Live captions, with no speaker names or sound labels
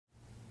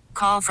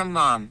Call from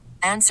mom.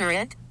 Answer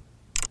it.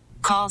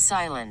 Call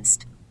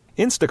silenced.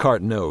 Instacart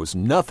knows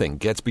nothing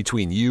gets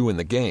between you and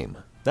the game.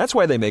 That's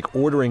why they make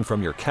ordering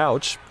from your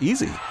couch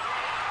easy.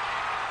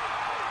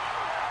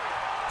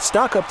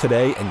 Stock up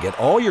today and get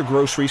all your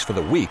groceries for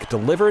the week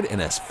delivered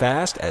in as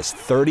fast as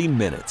 30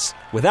 minutes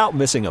without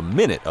missing a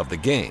minute of the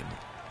game.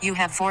 You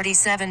have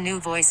 47 new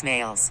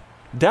voicemails.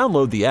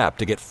 Download the app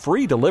to get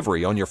free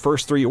delivery on your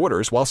first 3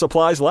 orders while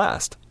supplies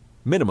last.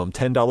 Minimum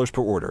 $10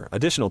 per order.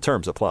 Additional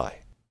terms apply.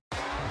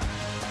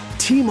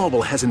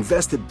 T-Mobile has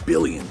invested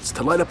billions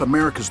to light up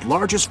America's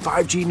largest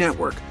 5G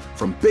network,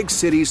 from big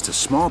cities to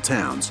small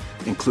towns,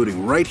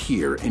 including right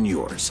here in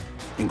yours.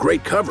 And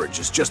great coverage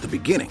is just the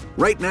beginning.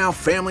 Right now,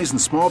 families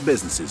and small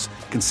businesses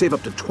can save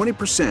up to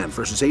 20%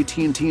 versus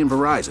AT&T and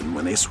Verizon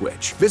when they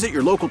switch. Visit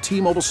your local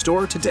T-Mobile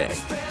store today.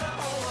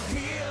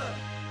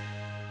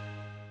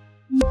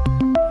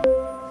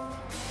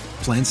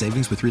 Plan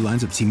savings with 3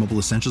 lines of T-Mobile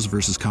Essentials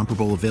versus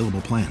comparable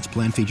available plans.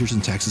 Plan features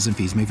and taxes and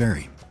fees may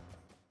vary.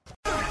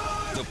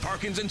 The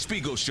Parkins and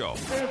Spiegel Show.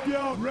 If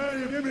y'all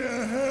ready, give me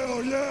a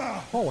hell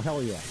yeah. Oh,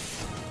 hell yeah.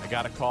 I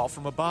got a call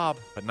from a Bob,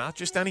 but not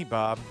just any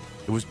Bob.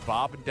 It was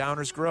Bob in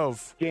Downers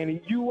Grove.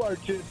 Danny, you are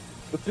just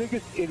the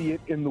biggest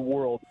idiot in the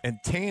world. And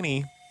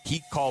Tanny,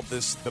 he called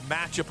this the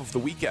matchup of the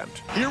weekend.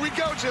 Here we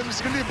go, Jim. This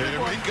is going to be a big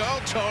one. Here we go,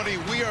 Tony.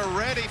 We are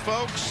ready,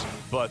 folks.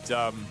 But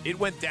it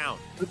went down.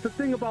 The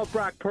thing about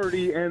Brock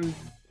Purdy and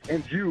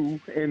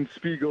you and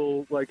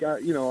Spiegel, I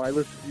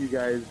listen to you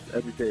guys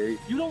every day.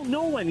 You don't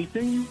know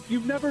anything.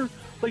 You've never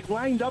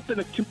lined up in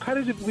a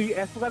competitively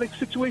athletic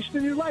situation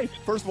in your life.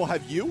 First of all,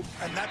 have you?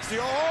 And that's we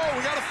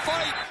got to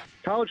fight.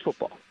 College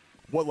football.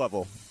 What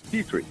level?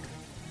 D3.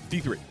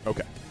 D3.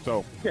 Okay.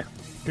 So, yeah.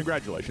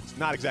 Congratulations.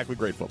 Not exactly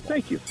great football.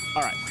 Thank you.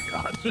 All right.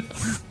 God.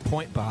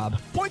 Point Bob.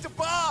 Point to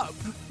Bob.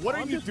 What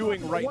are you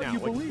doing right now?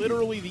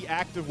 Literally the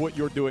act of what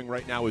you're doing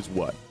right now is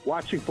what?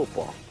 Watching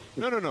football.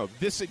 No.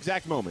 This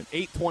exact moment,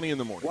 8:20 in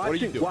the morning. What are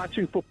you doing?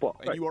 Watching football.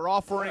 And you are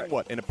offering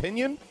what? An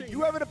opinion?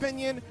 You have an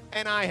opinion,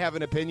 and I have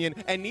an opinion,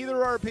 and neither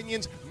of our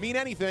opinions mean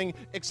anything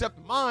except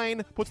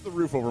mine puts the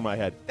roof over my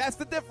head. That's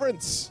the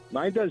difference.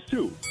 Mine does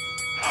too.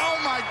 Oh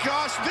my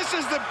gosh, this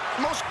is the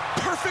most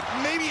perfect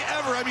maybe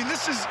ever. I mean,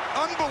 this is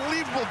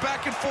unbelievable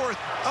back and forth.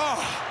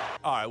 Oh.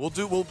 All right, we'll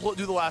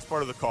do the last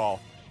part of the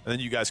call, and then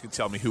you guys can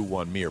tell me who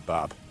won, me or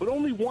Bob. But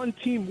only one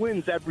team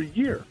wins every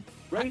year,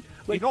 right?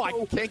 I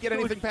can't get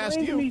anything past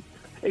you.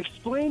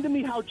 Explain to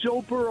me how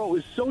Joe Burrow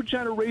is so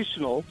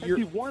generational. Has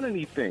he won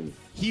anything?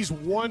 He's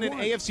won an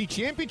AFC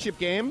Championship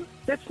game.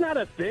 That's not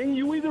a thing.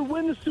 You either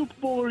win the Super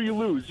Bowl or you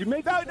lose. You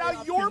make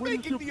now you're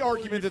making the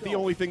argument that the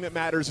only thing that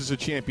matters is a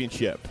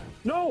championship.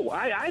 No,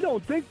 I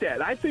don't think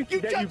that. I think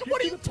that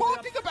what are you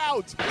talking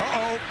about?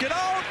 Uh-oh, get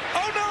out!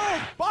 Oh,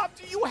 no! Bob,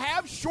 do you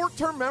have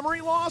short-term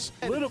memory loss?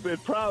 A little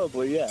bit,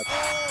 probably, yes.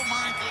 Oh,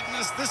 my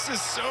goodness. This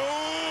is so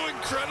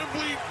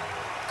incredibly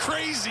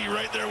crazy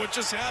right there, what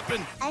just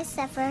happened. I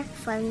suffer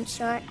from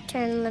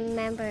short-term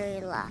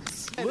memory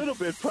loss. A little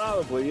bit,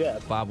 probably,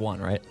 yes. Bob won,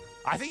 right?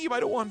 I think he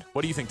might have won.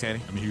 What do you think, Tanny?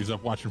 I mean, he was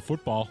up watching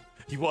football.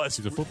 He was.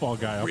 He's a football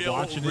guy up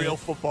watching real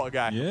football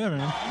guy. Yeah,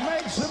 man.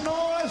 Make some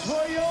noise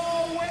for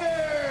your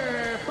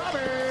winner, Bobby!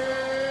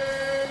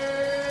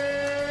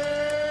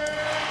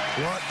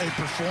 What a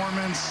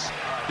performance.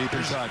 Deep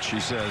in touch, he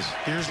says.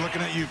 Here's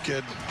looking at you,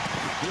 kid.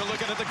 You're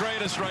looking at the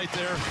greatest right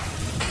there.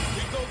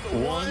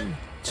 1,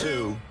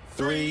 2,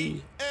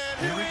 3.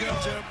 And here we go,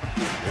 Jim.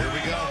 Here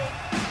we go.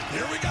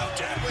 Here we go,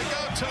 Jim. Here we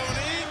go,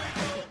 Tony.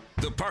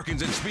 The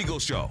Parkins and Spiegel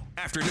Show.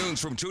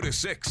 Afternoons from 2 to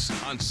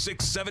 6 on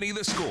 670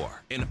 The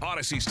Score in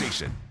Odyssey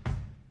Station.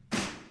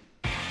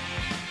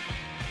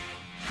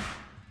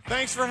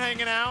 Thanks for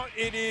hanging out.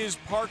 It is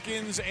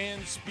Parkins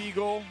and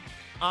Spiegel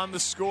on The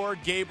Score.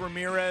 Gabe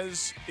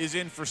Ramirez is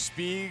in for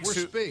Spiegs.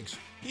 Where's Spiegs?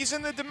 He's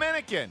in the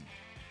Dominican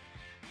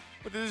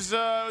with his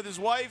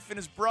wife and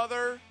his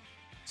brother,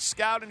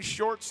 scouting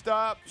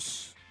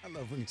shortstops. I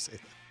love when you say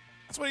that.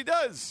 That's what he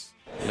does.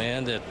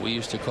 Man that we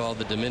used to call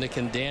the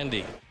Dominican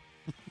dandy.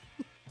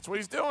 That's what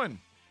he's doing.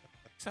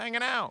 He's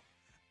hanging out.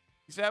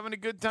 He's having a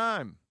good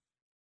time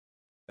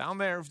down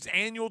there. His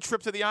annual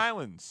trip to the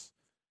islands.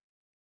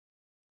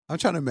 I'm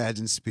trying to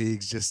imagine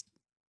Spiegs just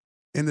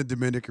in the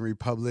Dominican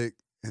Republic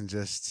and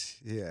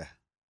just, yeah.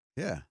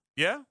 Yeah?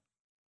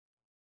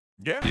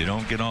 You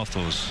don't get off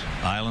those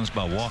islands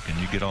by walking.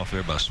 You get off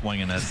there by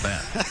swinging that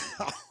bat.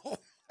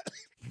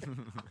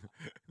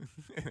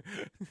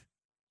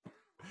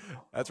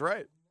 That's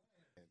right.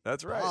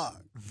 That's right.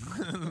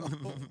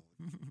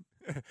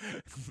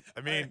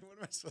 I mean, what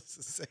am I supposed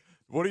to say?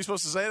 What are you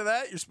supposed to say to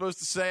that? You're supposed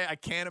to say, I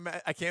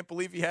can't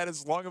believe he had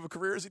as long of a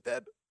career as he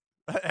did.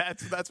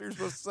 That's what you're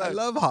supposed to say. I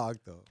love Hawk,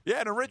 though.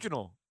 Yeah, an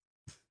original.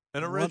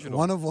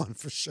 One of one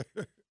for sure.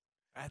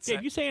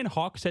 You saying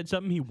Hawk said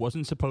something he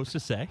wasn't supposed to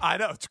say? I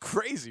know. It's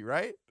crazy,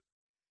 right?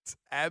 It's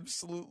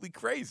absolutely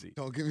crazy.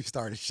 Don't get me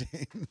started,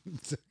 Shane.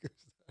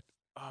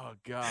 Oh,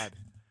 God.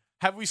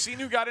 Have we seen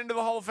who got into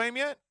the Hall of Fame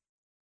yet?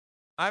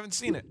 I haven't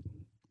seen it.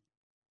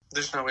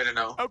 There's no way to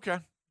know. Okay.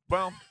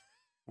 Well,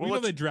 Well,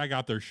 they drag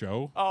out their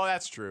show. Oh,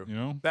 that's true. You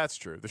know? That's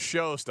true. The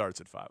show starts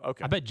at 5.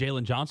 Okay. I bet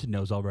Jalen Johnson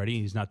knows already,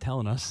 and he's not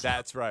telling us.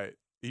 That's right.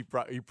 He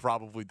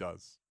probably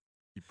does.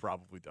 He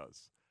probably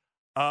does.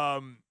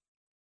 Jalen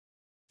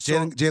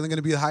going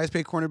to be the highest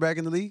paid cornerback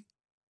in the league?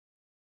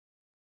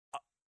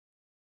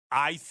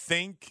 I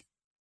think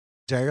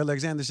Jair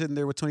Alexander sitting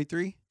there with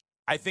 23?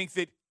 I think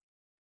that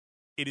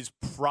it is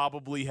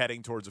probably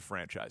heading towards a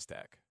franchise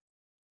tag.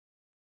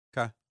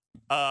 Okay.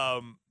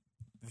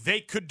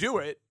 They could do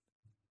it.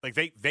 Like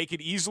they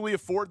could easily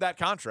afford that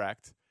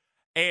contract.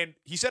 And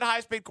he said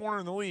highest paid corner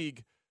in the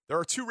league. There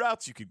are 2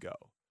 routes you could go.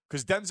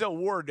 Because Denzel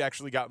Ward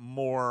actually got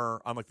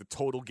more on like the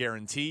total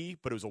guarantee,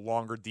 but it was a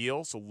longer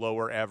deal, so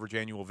lower average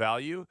annual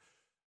value.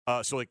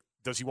 So like,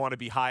 does he want to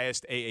be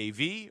highest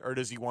AAV or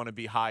does he want to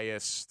be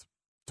highest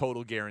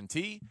total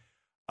guarantee?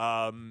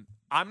 I'm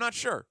not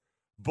sure.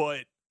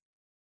 But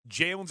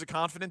Jalen's a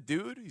confident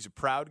dude. He's a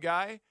proud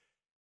guy.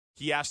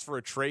 He asked for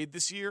a trade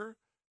this year.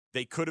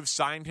 They could have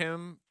signed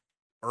him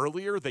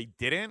earlier. They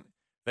didn't.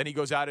 Then he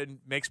goes out and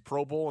makes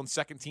Pro Bowl and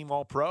second team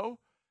All-Pro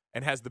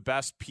and has the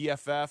best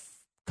PFF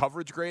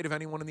coverage grade of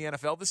anyone in the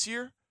NFL this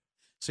year.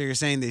 So you're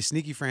saying they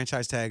sneaky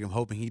franchise tag him,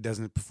 hoping he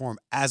doesn't perform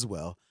as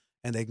well,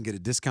 and they can get a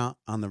discount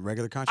on the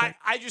regular contract?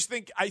 I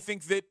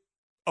think that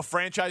a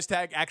franchise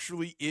tag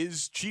actually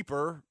is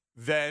cheaper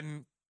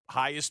than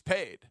highest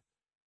paid.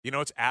 You know,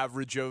 it's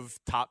average of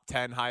top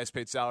 10 highest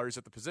paid salaries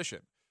at the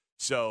position.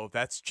 So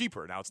that's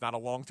cheaper. Now, it's not a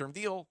long-term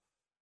deal,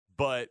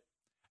 but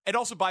it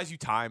also buys you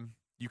time.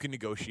 You can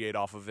negotiate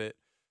off of it.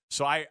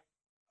 So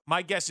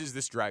my guess is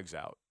this drags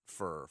out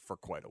for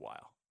quite a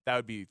while. That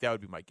would be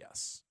my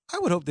guess. I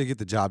would hope they get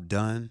the job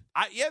done.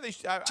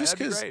 Just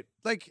because,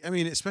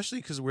 especially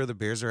because where the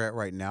Bears are at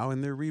right now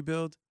in their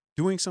rebuild,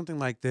 doing something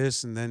like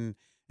this and then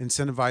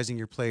incentivizing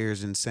your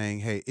players and saying,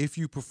 hey, if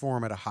you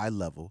perform at a high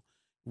level,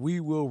 we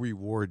will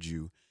reward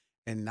you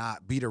and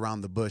not beat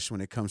around the bush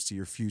when it comes to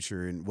your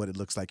future and what it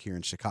looks like here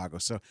in Chicago.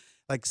 So,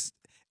 like,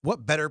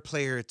 what better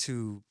player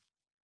to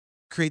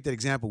create that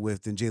example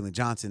with than Jalen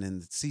Johnson in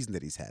the season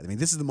that he's had? I mean,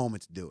 this is the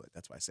moment to do it.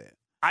 That's why I say it.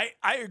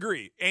 I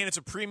agree. And it's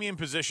a premium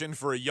position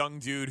for a young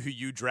dude who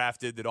you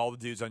drafted that all the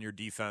dudes on your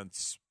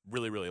defense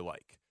really, really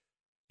like.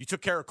 You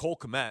took care of Cole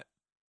Kmet.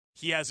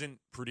 He hasn't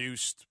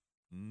produced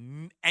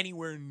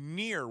anywhere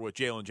near what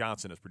Jalen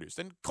Johnson has produced.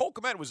 And Cole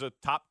Kmet was a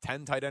top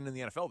 10 tight end in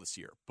the NFL this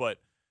year, but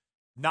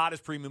not his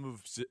premium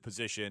of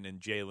position. And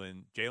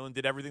Jalen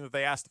did everything that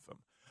they asked of him.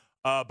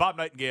 Bob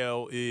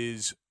Nightingale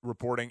is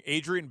reporting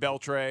Adrian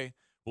Beltre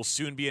will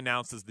soon be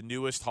announced as the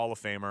newest Hall of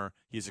Famer.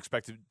 He is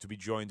expected to be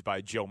joined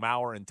by Joe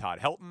Mauer and Todd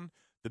Helton.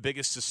 The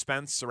biggest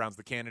suspense surrounds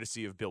the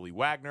candidacy of Billy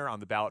Wagner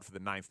on the ballot for the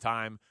 9th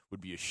time. Would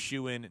be a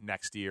shoo-in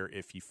next year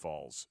if he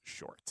falls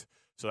short.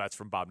 So that's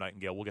from Bob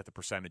Nightingale. We'll get the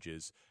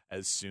percentages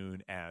as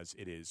soon as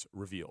it is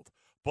revealed.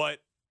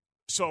 But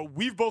so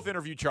we've both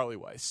interviewed Charlie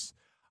Weis.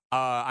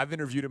 I've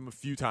interviewed him a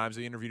few times.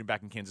 I interviewed him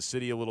back in Kansas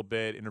City a little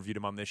bit, interviewed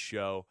him on this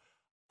show.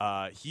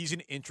 He's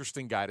an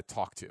interesting guy to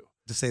talk to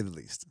say the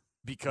least.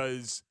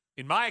 Because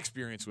in my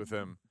experience with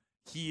him,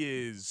 it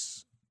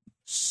is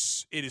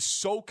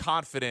so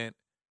confident,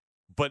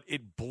 but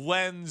it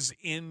blends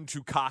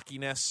into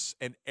cockiness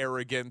and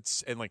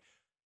arrogance, and like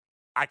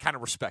I kind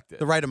of respect it.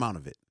 The right amount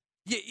of it.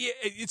 Yeah,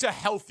 it's a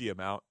healthy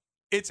amount.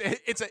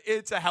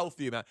 It's a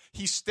healthy amount.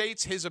 He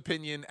states his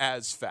opinion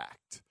as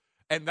fact,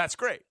 and that's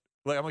great.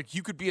 Like I'm like,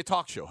 you could be a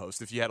talk show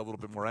host if you had a little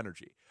bit more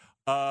energy.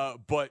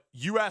 But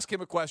you ask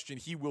him a question,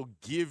 he will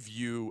give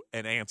you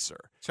an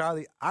answer.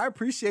 Charlie, I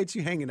appreciate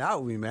you hanging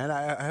out with me, man.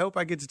 I hope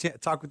I get to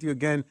talk with you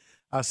again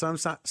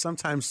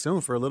sometime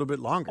soon for a little bit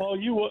longer. Oh,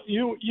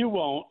 you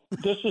won't.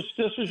 This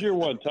is your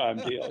one-time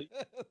deal.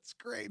 That's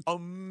great.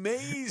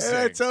 Amazing. And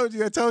I told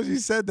you you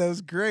said that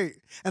was great.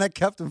 And I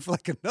kept him for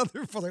like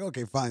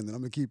okay, fine, then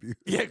I'm going to keep you.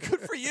 Yeah,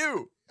 good for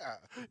you.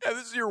 Yeah,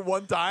 this is your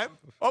one time.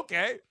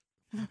 Okay.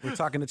 We're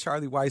talking to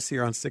Charlie Weis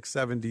here on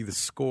 670 The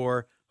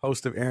Score,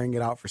 host of Airing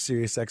It Out for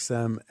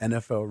SiriusXM,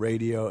 NFL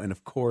Radio, and,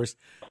 of course,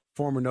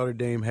 former Notre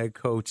Dame head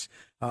coach.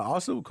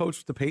 Also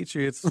coached the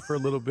Patriots for a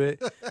little bit.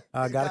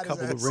 Got a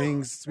couple of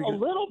rings. A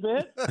little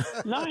bit?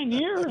 9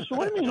 years?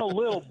 What do you mean a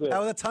little bit? That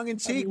was a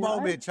tongue-in-cheek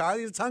moment,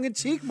 Charlie. It was a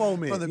tongue-in-cheek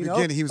moment. From the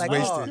beginning, he was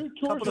wasted.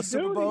 Couple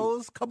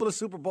of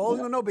Super Bowls.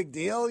 No big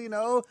deal,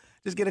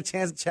 Just get a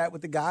chance to chat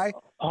with the guy.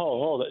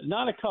 Oh, hold it.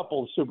 Not a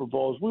couple of Super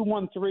Bowls. We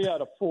won 3 out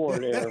of 4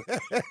 there.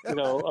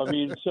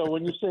 So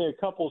when you say a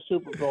couple of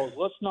Super Bowls,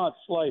 let's not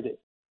slight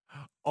it.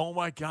 Oh,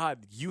 my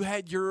God. You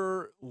had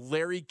your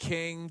Larry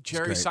King,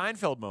 Jerry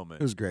Seinfeld moment.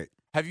 It was great.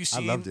 I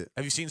loved it.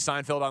 Have you seen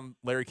Seinfeld on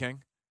Larry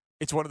King?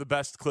 It's one of the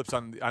best clips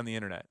on the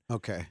internet.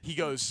 Okay. He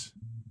goes,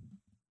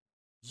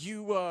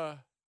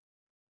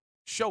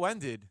 show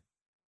ended.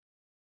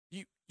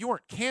 You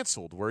weren't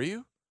canceled, were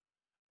you?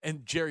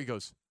 And Jerry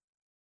goes,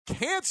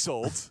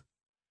 canceled?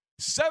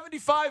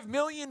 75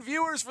 million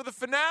viewers for the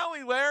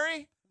finale,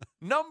 Larry.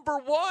 Number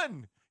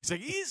 1. He's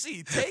like,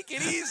 easy, take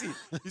it easy.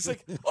 He's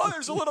like,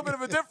 there's a little bit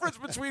of a difference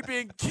between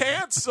being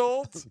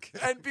canceled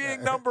and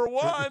being number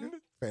 1.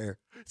 Fair.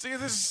 See,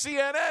 this is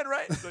CNN,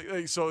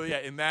 right? So, yeah,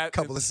 in that.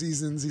 Couple of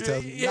seasons, he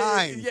tells me.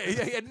 9.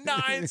 Yeah,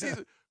 9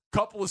 seasons.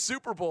 Couple of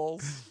Super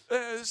Bowls.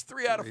 It's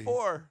 3 out of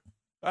 4.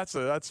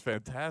 That's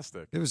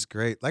fantastic. It was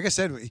great. Like I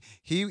said,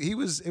 it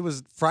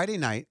was Friday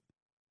night.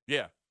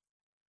 Yeah.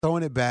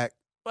 Throwing it back.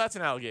 Well, that's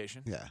an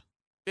allegation. Yeah.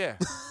 Yeah.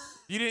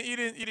 You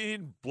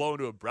didn't blow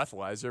into a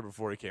breathalyzer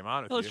before he came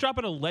on with Let's you. drop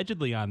it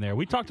allegedly on there.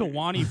 We talked to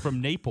Wani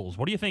from Naples.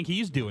 What do you think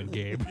he's doing,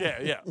 Gabe?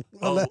 Yeah.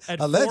 At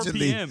 4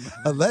 p.m.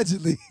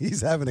 Allegedly,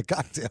 he's having a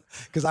cocktail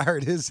because I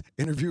heard his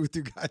interview with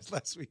you guys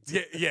last week.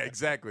 Yeah,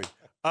 exactly.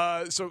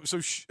 So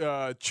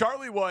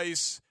Charlie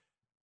Weis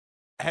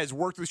has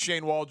worked with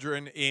Shane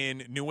Waldron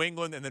in New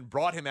England and then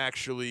brought him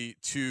actually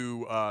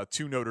to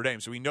Notre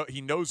Dame. So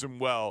he knows him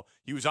well.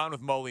 He was on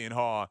with Mully and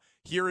Haw.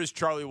 Here is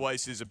Charlie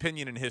Weis's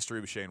opinion and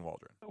history with Shane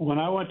Waldron. When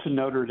I went to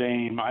Notre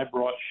Dame, I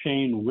brought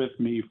Shane with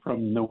me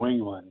from New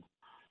England.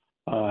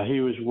 He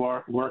was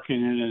working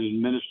in an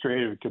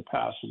administrative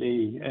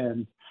capacity,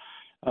 and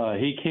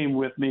he came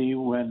with me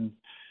when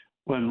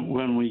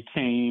we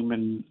came,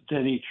 and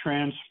then he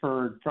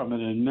transferred from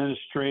an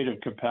administrative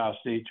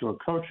capacity to a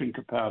coaching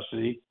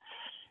capacity.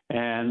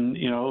 And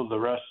the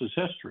rest is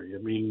history.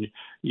 I mean,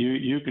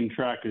 you can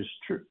track his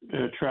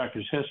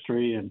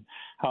history and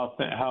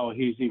how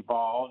he's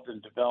evolved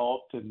and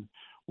developed and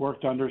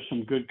worked under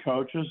some good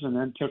coaches, and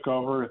then took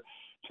over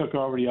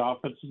the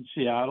offense in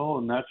Seattle,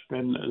 and that's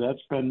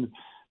been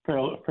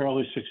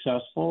fairly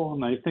successful.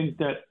 And I think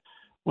that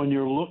when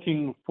you're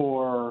looking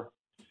for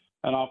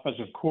an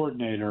offensive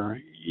coordinator,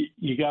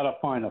 you got to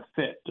find a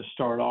fit to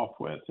start off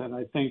with, and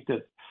I think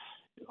that.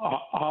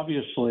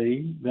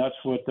 Obviously, that's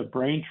what the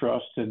brain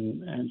trust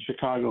in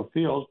Chicago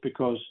feels,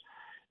 because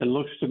it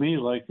looks to me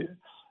like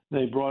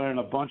they brought in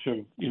a bunch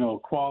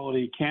of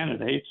quality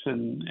candidates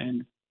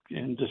and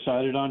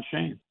decided on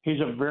Shane.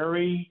 He's a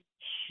very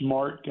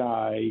smart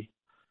guy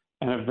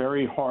and a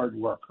very hard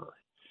worker.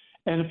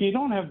 And if you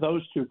don't have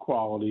those two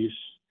qualities,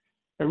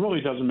 it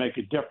really doesn't make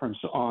a difference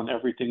on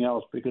everything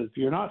else, because if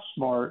you're not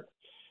smart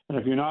and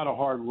if you're not a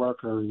hard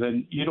worker,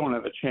 then you don't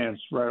have a chance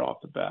right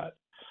off the bat.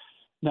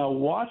 Now,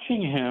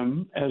 watching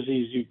him as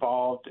he's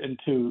evolved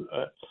into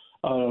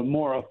a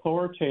more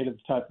authoritative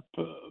type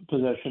of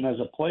position as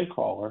a play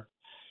caller,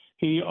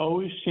 he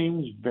always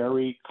seems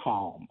very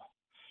calm.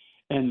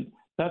 And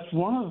that's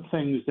one of the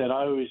things that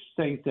I always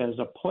think that as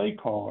a play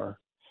caller,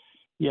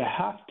 you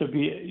have to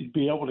be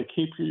able to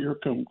keep your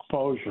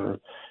composure,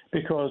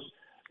 because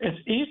it's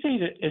easy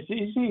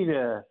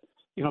to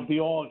be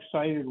all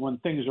excited when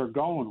things are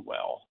going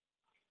well,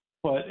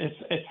 but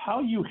it's how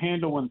you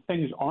handle when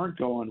things aren't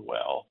going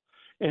well.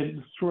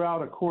 And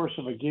throughout a course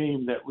of a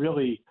game that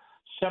really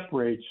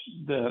separates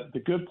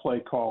the good play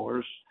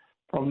callers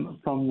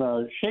from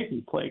the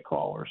shaky play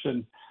callers.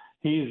 And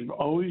he's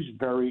always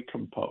very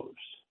composed.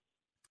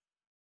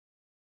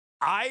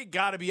 I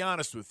got to be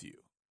honest with you.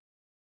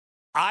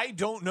 I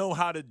don't know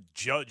how to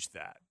judge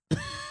that.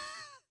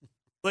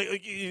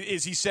 Like,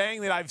 is he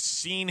saying that I've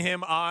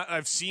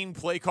seen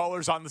play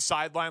callers on the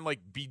sideline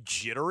be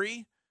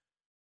jittery?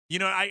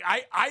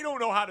 I don't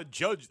know how to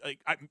judge.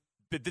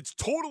 It's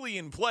totally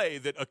in play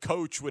that a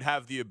coach would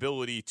have the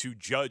ability to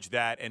judge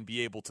that and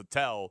be able to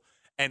tell,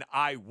 and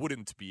I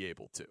wouldn't be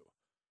able to.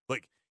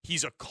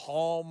 He's a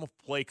calm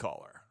play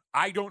caller.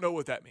 I don't know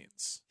what that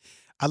means.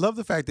 I love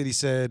the fact that he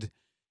said,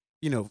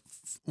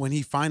 when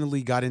he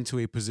finally got into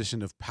a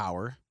position of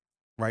power,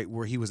 right,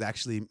 where he was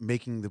actually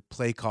making the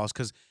play calls,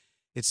 because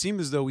it seemed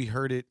as though we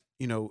heard it,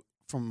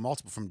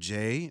 from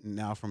Jay and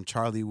now from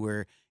Charlie,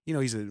 where,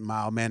 he's a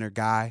mild-mannered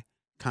guy,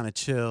 kind of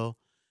chill.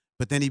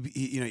 But then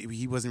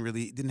he wasn't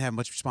really, didn't have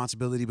much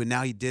responsibility, but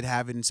now he did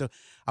have it. And so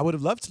I would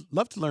have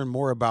loved to learn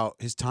more about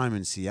his time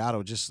in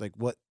Seattle, just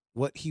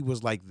what he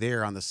was like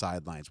there on the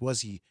sidelines.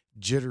 Was he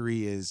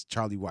jittery, as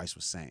Charlie Weis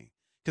was saying?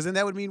 Because then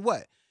that would mean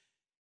what?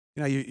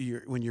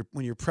 You're when you're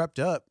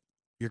prepped up,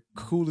 you're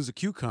cool as a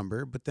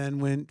cucumber. But then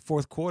when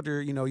fourth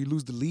quarter, you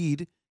lose the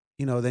lead,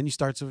 then you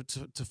start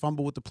to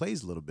fumble with the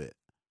plays a little bit.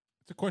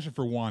 It's a question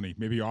for Wani,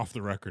 maybe off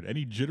the record.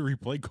 Any jittery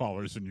play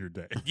callers in your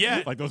day?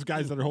 Yeah. Like those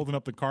guys that are holding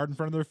up the card in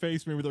front of their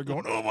face, maybe they're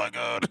going, oh, my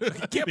God.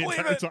 Can't believe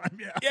it. Time.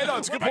 Yeah, no,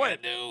 it's a good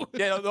point.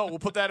 Yeah, no, we'll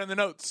put that in the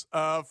notes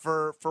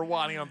for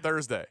Wani on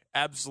Thursday.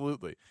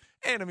 Absolutely.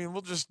 And,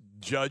 we'll just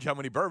judge how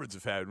many bourbons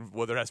have had,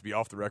 whether it has to be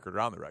off the record or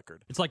on the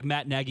record. It's like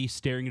Matt Nagy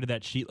staring into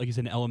that sheet like he's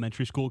an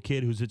elementary school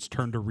kid who's its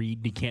turn to read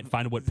and he can't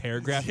find what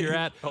paragraph you're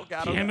at. Oh,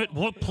 God, damn it,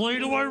 what play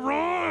do I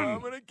run? I'm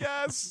going to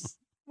guess.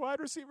 Wide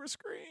receiver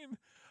screen.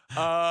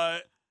 All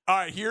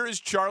right, here is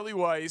Charlie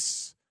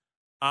Weis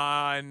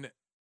on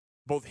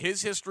both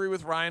his history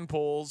with Ryan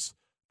Poles,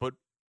 but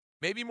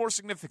maybe more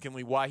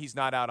significantly, why he's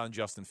not out on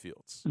Justin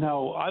Fields.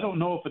 Now, I don't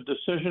know if a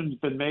decision's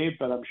been made,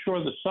 but I'm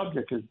sure the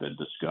subject has been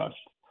discussed.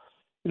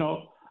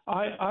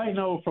 I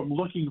know from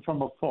looking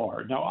from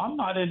afar. Now, I'm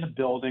not in the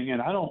building,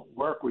 and I don't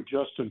work with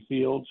Justin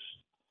Fields,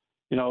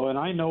 and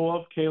I know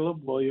of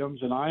Caleb Williams,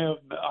 and I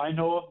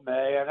know of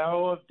May, I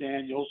know of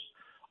Daniels.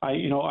 I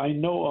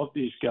know of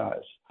these guys.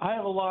 I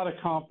have a lot of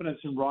confidence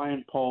in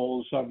Ryan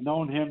Poles. I've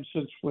known him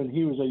since when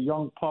he was a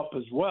young pup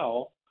as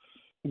well.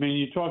 I mean,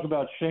 you talk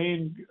about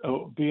Shane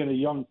being a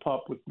young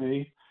pup with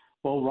me.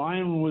 Well,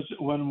 Ryan was,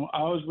 when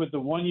I was with the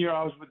 1 year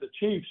I was with the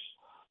Chiefs,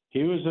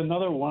 he was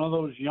another one of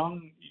those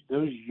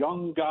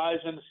young guys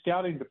in the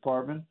scouting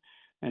department.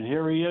 And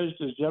here he is,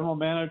 the general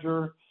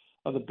manager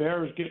of the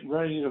Bears, getting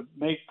ready to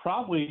make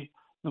probably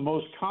the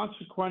most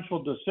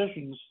consequential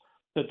decisions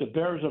that the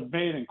Bears have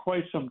made in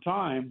quite some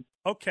time.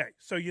 Okay,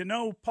 so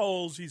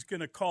Poles, he's going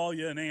to call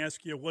you and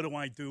ask you, what do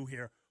I do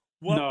here?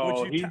 What no,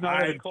 would you he's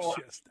not going to call.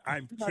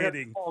 I'm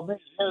kidding.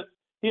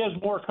 He has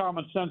more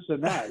common sense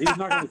than that. He's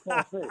not going to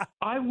call me.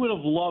 I would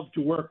have loved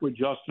to work with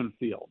Justin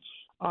Fields.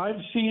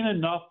 I've seen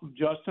enough of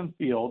Justin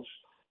Fields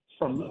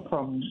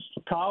from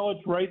college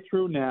right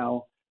through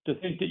now to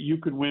think that you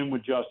could win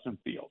with Justin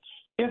Fields.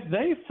 If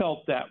they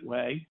felt that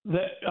way,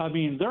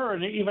 they're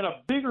in even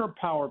a bigger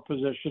power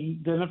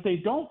position than if they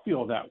don't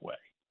feel that way.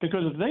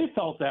 Because if they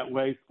felt that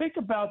way, think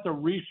about the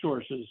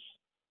resources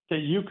that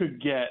you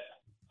could get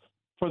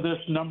for this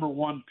number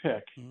one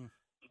pick.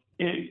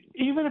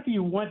 Even if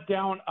you went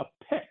down a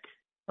pick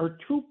or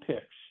 2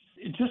 picks,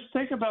 just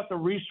think about the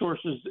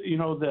resources,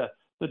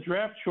 the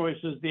draft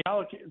choices,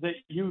 that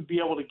you would be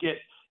able to get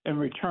in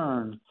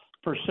return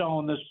for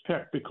selling this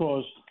pick,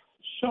 because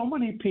so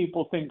many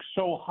people think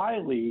so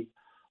highly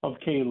of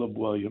Caleb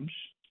Williams.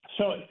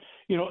 So,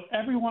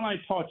 everyone I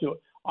talk to,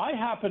 I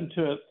happen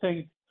to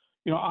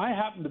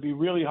be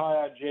really high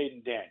on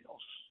Jaden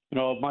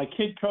Daniels. My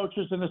kid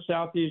coaches in the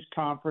Southeast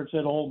Conference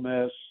at Ole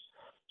Miss,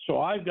 so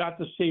I've got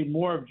to see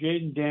more of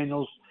Jaden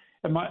Daniels.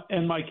 And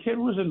my kid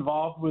was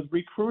involved with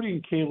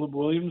recruiting Caleb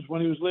Williams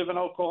when he was living in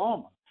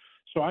Oklahoma.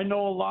 So I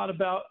know a lot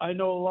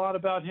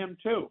about him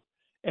too.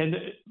 And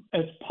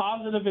it's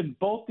positive in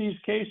both these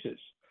cases.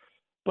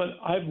 But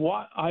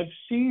I've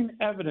seen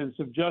evidence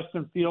of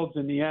Justin Fields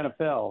in the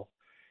NFL.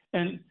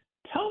 And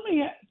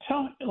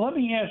let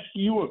me ask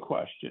you a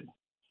question.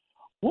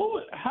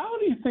 How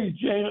do you think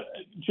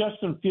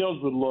Justin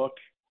Fields would look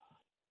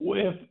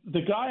if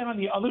the guy on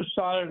the other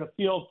side of the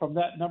field from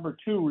that number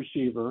 2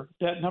 receiver,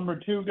 that number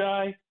 2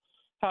 guy,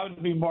 happened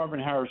to be Marvin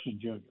Harrison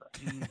Jr.?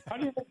 How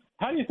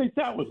do you think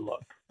that would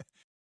look?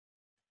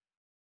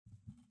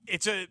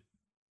 It's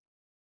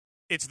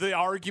the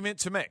argument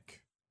to make.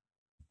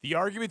 The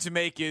argument to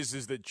make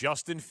is that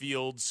Justin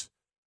Fields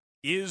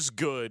is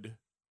good.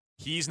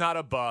 He's not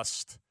a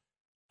bust,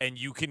 and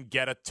you can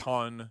get a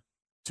ton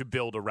to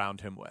build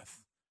around him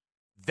with.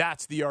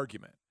 That's the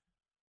argument.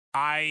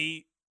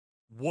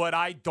 What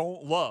I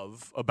don't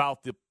love about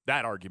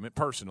that argument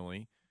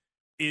personally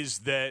is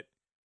that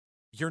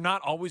you're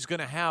not always going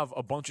to have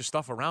a bunch of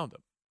stuff around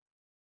him.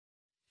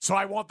 So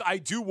I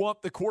do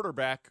want the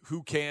quarterback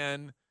who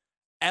can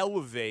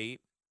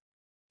elevate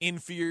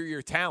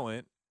inferior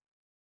talent.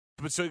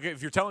 But so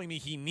if you're telling me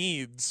he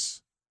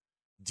needs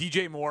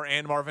DJ Moore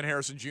and Marvin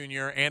Harrison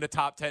Jr. and a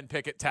top 10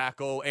 pick at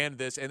tackle and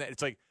this and that,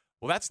 it's like,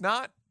 well, that's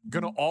not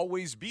going to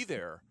always be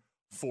there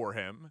for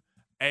him.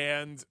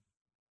 And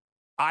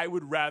I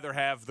would rather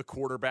have the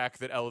quarterback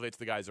that elevates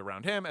the guys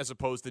around him as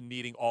opposed to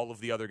needing all of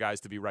the other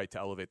guys to be right to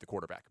elevate the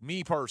quarterback.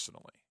 Me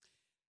personally.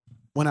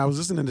 When I was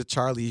listening to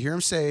Charlie, you hear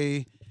him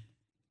say,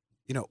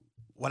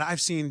 what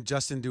I've seen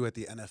Justin do at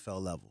the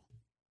NFL level.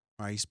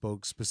 Right? He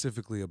spoke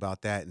specifically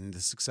about that and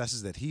the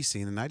successes that he's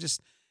seen. And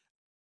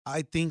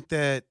I think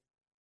that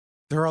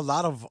there are a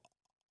lot of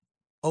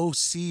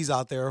OCs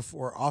out there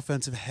for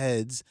offensive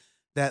heads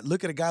that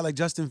look at a guy like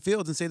Justin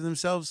Fields and say to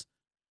themselves,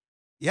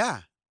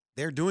 yeah,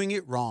 they're doing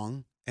it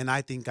wrong, and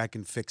I think I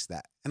can fix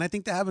that. And I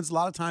think that happens a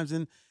lot of times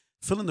in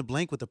fill in the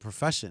blank with the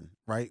profession,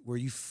 right, where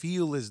you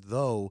feel as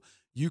though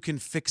you can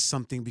fix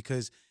something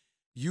because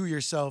you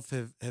yourself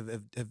have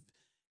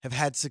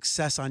had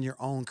success on your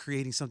own,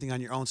 creating something on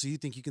your own, so you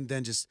think you can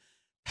then just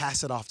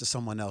pass it off to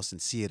someone else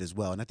and see it as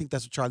well. And I think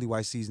that's what Charlie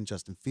Weis sees in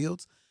Justin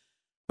Fields.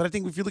 But I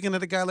think if you're looking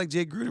at a guy like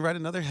Jay Gruden, right,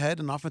 another head,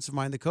 an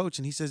offensive-minded coach,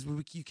 and he says,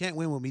 well, you can't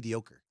win with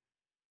mediocre,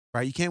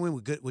 right? You can't win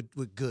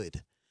with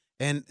good.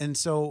 And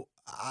so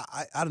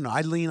I don't know.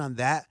 I lean on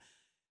that.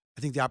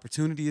 I think the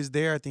opportunity is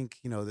there. I think,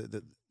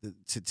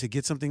 to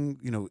get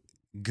something,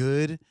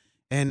 good.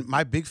 And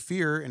my big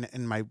fear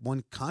and my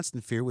one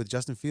constant fear with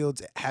Justin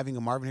Fields having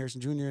a Marvin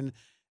Harrison Jr.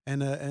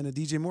 and a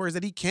DJ Moore is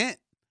that he can't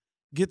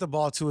get the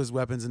ball to his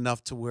weapons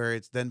enough to where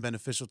it's then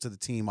beneficial to the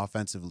team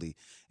offensively.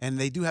 And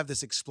they do have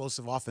this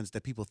explosive offense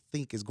that people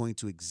think is going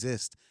to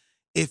exist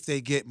if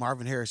they get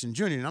Marvin Harrison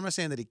Jr. And I'm not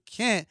saying that he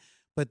can't,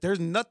 but there's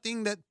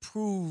nothing that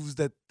proves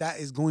that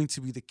is going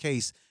to be the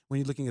case when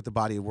you're looking at the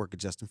body of work of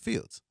Justin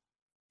Fields.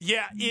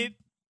 Yeah,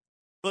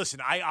 listen,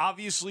 I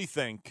obviously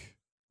think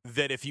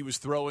that if he was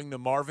throwing the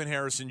Marvin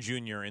Harrison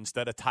Jr.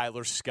 instead of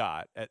Tyler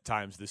Scott at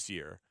times this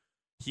year,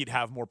 he'd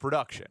have more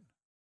production.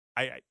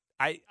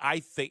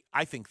 I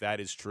think that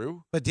is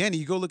true. But Danny,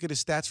 you go look at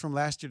his stats from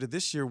last year to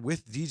this year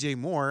with DJ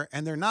Moore,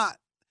 and they're not,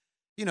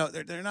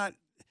 they're not.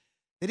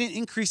 They didn't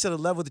increase at a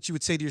level that you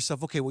would say to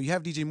yourself, okay, well, you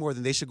have DJ Moore,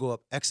 then they should go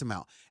up X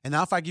amount. And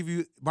now if I give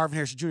you Marvin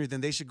Harrison Jr., then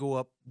they should go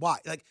up Y.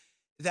 Like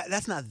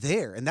that's not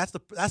there, and that's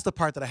the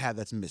part that I have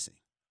that's missing.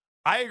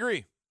 I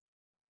agree.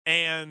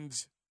 And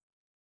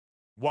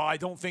While I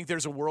don't think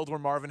there's a world where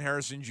Marvin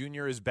Harrison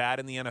Jr. is bad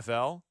in the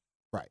NFL,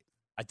 right?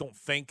 I don't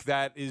think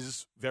that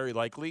is very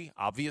likely,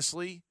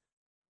 obviously.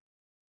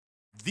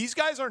 These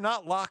guys are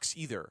not locks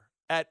either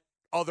at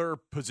other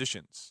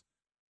positions.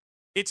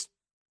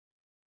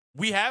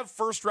 We have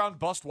first-round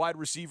bust wide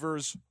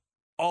receivers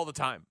all the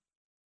time.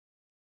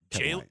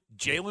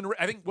 Jalen,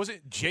 I think, was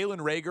it Jalen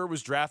Reagor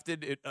was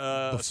drafted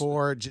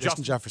before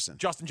Justin Jefferson.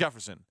 Justin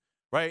Jefferson,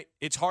 right?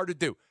 It's hard to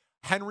do.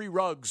 Henry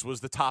Ruggs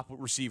was the top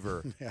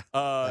receiver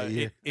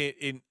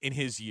in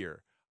his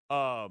year.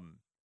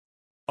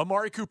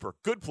 Amari Cooper,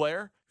 good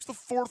player. He's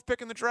the 4th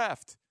pick in the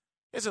draft.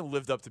 He hasn't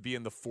lived up to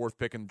being the 4th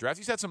pick in the draft.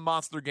 He's had some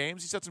monster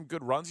games. He's had some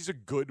good runs. He's a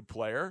good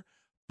player.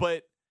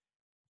 But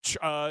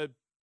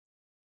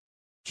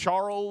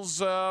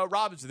Charles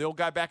Robinson, the old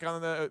guy back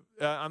on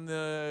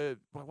the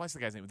what's the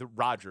guy's name? The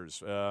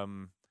Rodgers.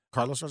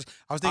 Carlos Rogers.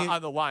 I was thinking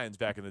on the Lions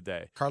back in the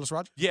day. Carlos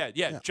Rogers?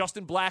 Yeah.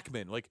 Justin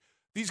Blackmon. Like,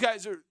 these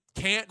guys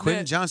can't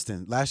Quentin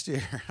Johnston last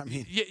year. I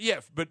mean,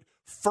 yeah, but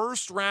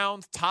first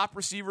round top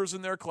receivers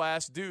in their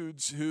class,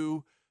 dudes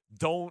who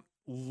don't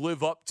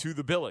live up to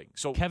the billing.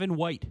 So Kevin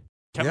White.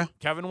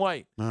 Kevin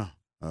White.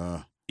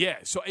 Yeah.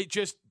 So it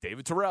just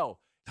David Terrell.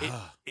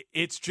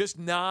 It's just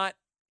not.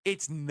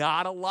 It's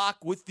not a lock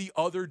with the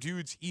other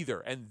dudes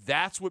either, and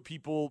that's what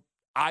people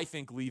I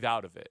think leave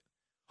out of it.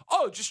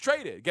 Oh, just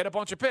trade it, get a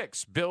bunch of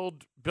picks,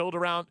 build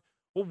around.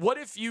 Well, what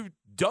if you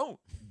don't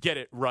get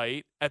it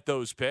right at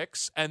those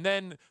picks, and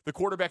then the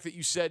quarterback that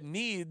you said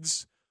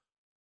needs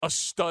a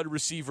stud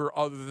receiver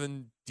other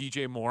than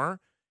DJ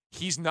Moore,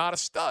 he's not a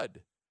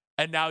stud,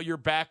 and now you're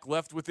back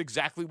left with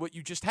exactly what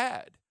you just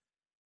had.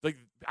 Like,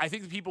 I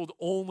think people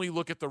only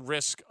look at the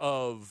risk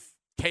of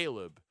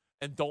Caleb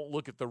and don't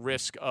look at the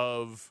risk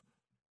of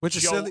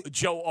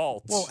Joe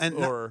Alt. Well, and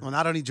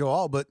not only Joe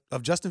Alt, but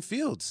of Justin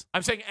Fields.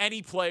 I'm saying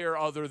any player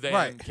other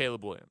than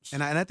Caleb Williams.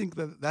 And I think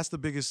that's the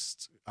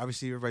biggest.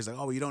 Obviously, everybody's like,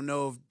 oh, well, you don't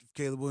know if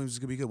Caleb Williams is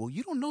going to be good. Well,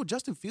 you don't know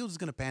Justin Fields is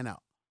going to pan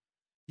out.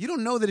 You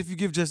don't know that if you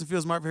give Justin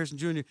Fields Marvin Harrison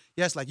Jr.,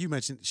 yes, like you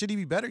mentioned, should he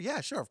be better?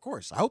 Yeah, sure, of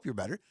course. I hope you're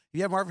better.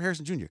 You have Marvin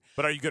Harrison Jr.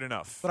 But are you good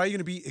enough? But are you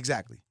going to be,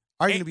 exactly.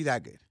 Are you going to be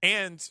that good?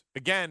 And,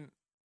 again,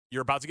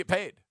 you're about to get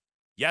paid.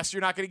 Yes,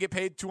 you're not going to get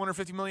paid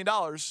 $250 million,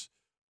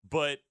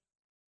 but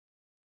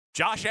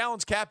Josh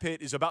Allen's cap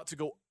hit is about to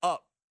go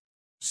up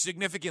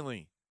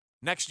significantly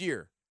next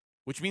year,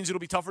 which means it'll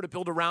be tougher to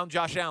build around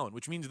Josh Allen,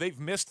 which means they've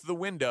missed the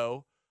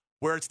window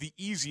where it's the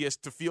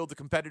easiest to field a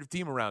competitive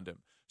team around him.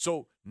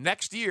 So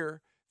next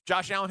year,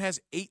 Josh Allen has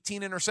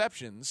 18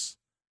 interceptions,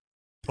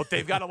 but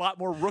they've got a lot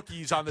more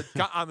rookies on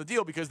the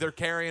deal because they're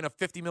carrying a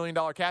 $50 million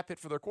cap hit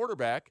for their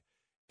quarterback.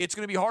 It's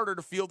going to be harder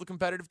to field a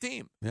competitive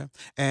team. Yeah.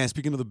 And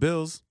speaking of the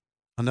Bills,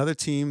 another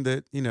team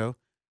that,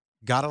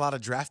 got a lot of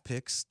draft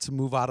picks to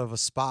move out of a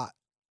spot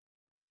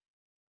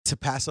to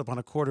pass up on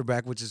a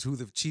quarterback, which is who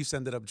the Chiefs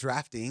ended up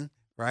drafting,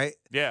 right?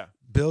 Yeah.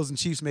 Bills and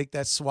Chiefs make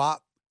that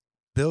swap.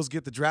 Bills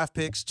get the draft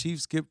picks.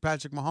 Chiefs get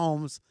Patrick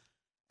Mahomes.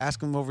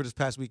 Ask them over this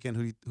past weekend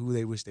who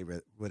they wish they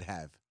would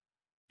have.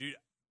 Dude,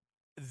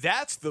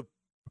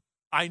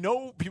 I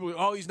know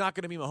people, he's not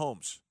going to be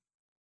Mahomes.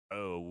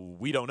 Oh,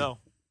 we don't know.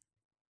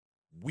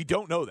 We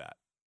don't know that.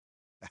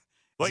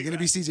 Is he going to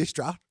be C.J.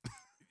 Stroud?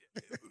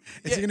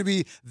 Is he going to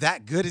be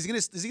that good? Is he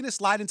going to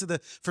slide into the?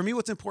 For me,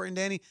 what's important,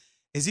 Danny,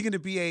 is he going to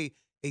be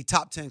a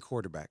top 10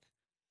 quarterback?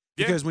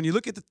 Because when you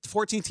look at the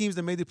 14 teams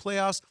that made the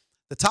playoffs,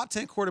 the top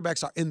 10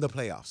 quarterbacks are in the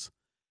playoffs.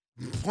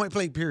 Point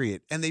blank,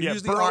 period. And they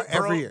usually are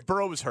every year.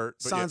 Burrow was hurt.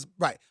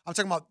 Right. I'm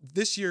talking about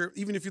this year.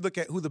 Even if you look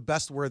at who the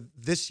best were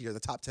this year, the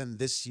top 10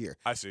 this year.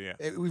 I see. Yeah.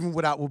 Even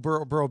without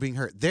Burrow being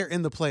hurt, they're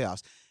in the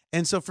playoffs.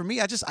 And so for me,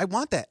 I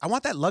want that. I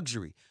want that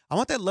luxury. I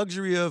want that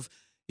luxury of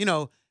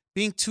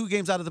being 2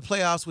 games out of the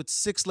playoffs with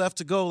 6 left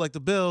to go, like the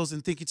Bills,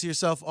 and thinking to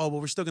yourself, oh, well,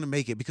 we're still going to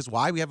make it. Because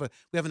why? We have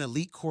an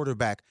elite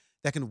quarterback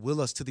that can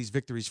will us to these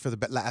victories for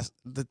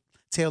the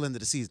tail end of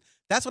the season.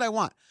 That's what I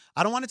want.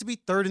 I don't want it to be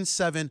 3rd and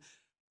 7,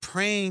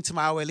 praying to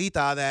my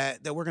abuelita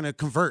that we're going to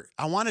convert.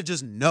 I want to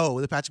just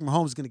know that Patrick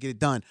Mahomes is going to get it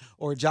done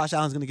or Josh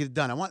Allen's going to get it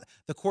done. I want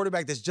the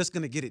quarterback that's just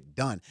going to get it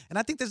done. And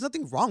I think there's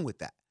nothing wrong with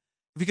that.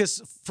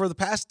 Because for the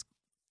past,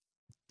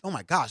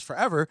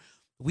 forever,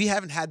 we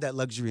haven't had that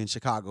luxury in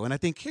Chicago. And I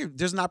think here,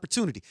 there's an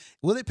opportunity.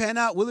 Will it pan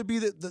out? Will it be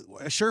a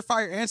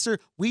surefire answer?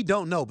 We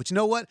don't know. But you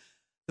know what?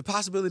 The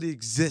possibility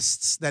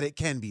exists that it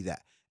can be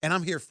that. And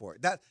I'm here for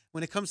it. That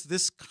when it comes to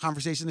this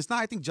conversation, it's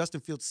not, I think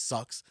Justin Fields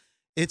sucks.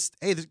 It's,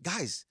 hey,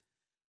 guys,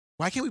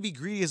 why can't we be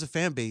greedy as a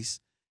fan base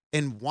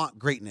and want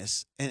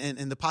greatness and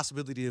the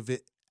possibility of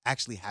it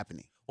actually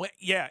happening? Well,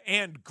 yeah,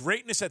 and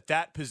greatness at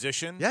that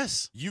position.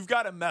 Yes. You've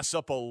got to mess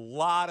up a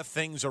lot of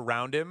things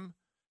around him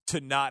to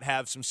not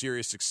have some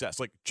serious success.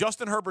 Like,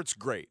 Justin Herbert's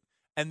great,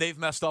 and they've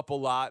messed up a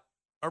lot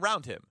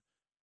around him.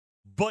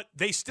 But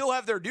they still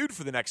have their dude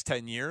for the next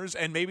 10 years,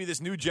 and maybe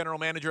this new general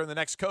manager and the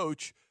next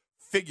coach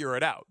figure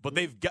it out. But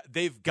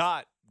they've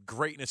got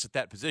greatness at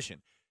that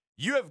position.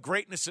 You have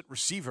greatness at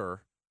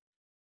receiver.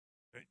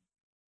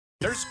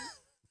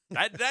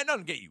 That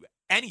doesn't get you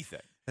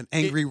anything.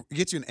 It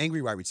gets you an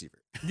angry wide receiver.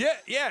 Yeah.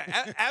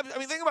 I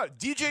mean, think about it.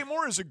 DJ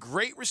Moore is a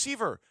great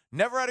receiver.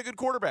 Never had a good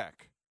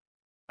quarterback.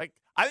 Like,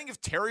 I think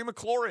if Terry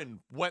McLaurin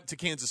went to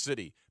Kansas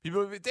City, people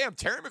would be, damn,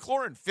 Terry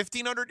McLaurin,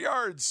 1,500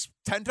 yards,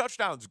 10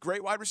 touchdowns,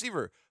 great wide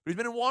receiver. But he's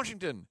been in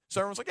Washington.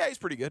 So everyone's like, yeah, he's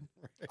pretty good.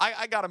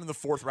 I got him in the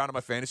 4th round of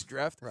my fantasy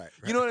draft. Right.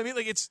 You know what I mean?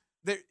 Like, it's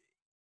there.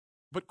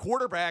 But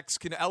quarterbacks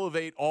can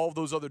elevate all of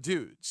those other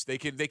dudes. They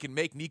can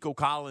make Nico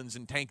Collins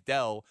and Tank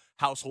Dell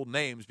household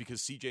names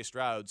because C.J.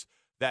 Stroud's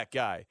that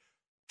guy.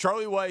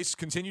 Charlie Weis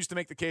continues to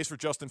make the case for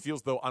Justin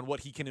Fields, though, on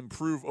what he can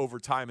improve over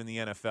time in the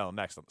NFL.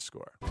 Next on The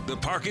Score. The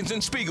Parkins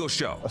and Spiegel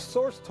Show. A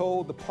source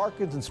told the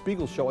Parkins and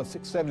Spiegel Show on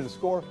 670 The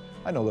Score.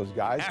 I know those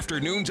guys.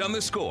 Afternoons on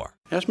The Score.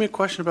 Ask me a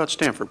question about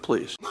Stanford,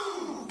 please.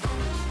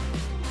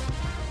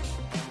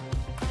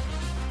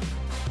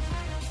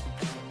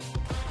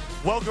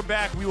 Welcome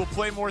back. We will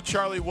play more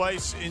Charlie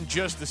Weis in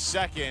just a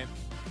second.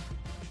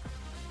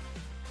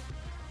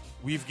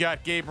 We've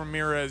got Gabe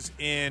Ramirez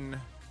in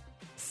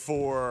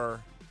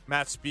for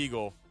Matt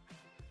Spiegel.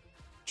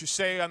 Just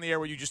say on the air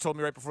what you just told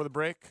me right before the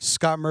break.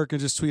 Scott Merkin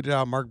just tweeted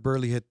out Mark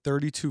Burley hit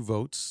 32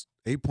 votes.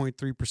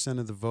 8.3%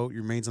 of the vote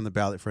remains on the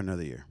ballot for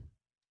another year.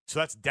 So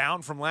that's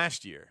down from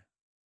last year.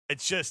 It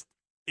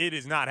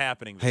is not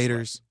happening this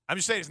Haters. way. I'm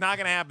just saying it's not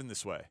going to happen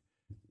this way.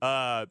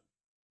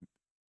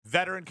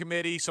 Veteran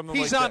committee, something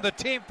like that. He's on the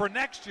team for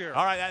next year.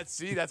 All right,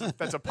 that's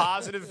a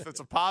positive.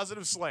 That's a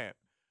positive slant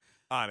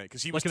on it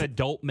because he was like an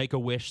adult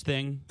Make-A-Wish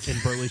thing,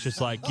 and Burley's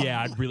just like, yeah,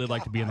 I'd really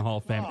like to be in the Hall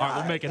of Fame. All right,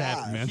 we'll make it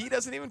happen, man. He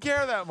doesn't even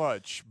care that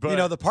much.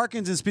 But the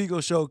Parkins and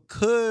Spiegel Show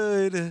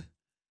could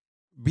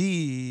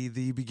be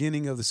the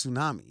beginning of the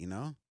tsunami.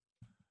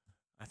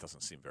 That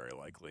doesn't seem very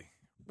likely.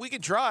 We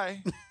can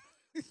try.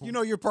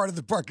 You're part of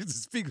the Parkins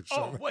and Spiegel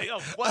Show. Oh wait,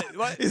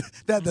 what?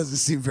 That doesn't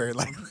seem very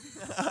likely.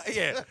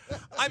 Yeah,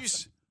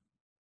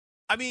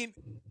 I mean,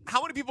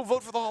 how many people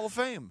vote for the Hall of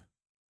Fame?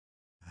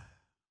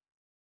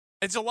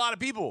 It's a lot of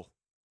people.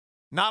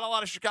 Not a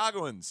lot of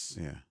Chicagoans.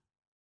 Yeah.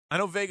 I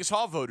know Vegas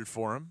Hall voted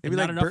for him. Maybe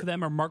not enough of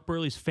them are Mark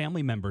Burley's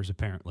family members,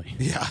 apparently.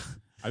 Yeah.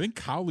 I think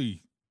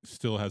Cowley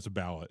still has a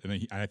ballot,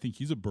 and I think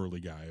he's a Burley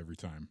guy every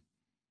time.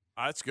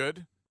 That's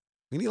good.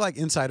 We need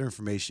insider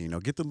information.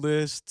 Get the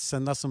list,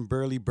 send us some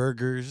Burley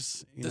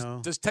burgers.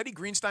 Does Teddy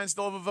Greenstein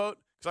still have a vote?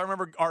 Because I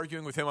remember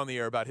arguing with him on the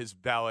air about his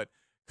ballot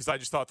because I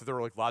just thought that there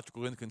were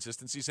logical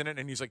inconsistencies in it,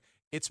 and he's like,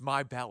 "It's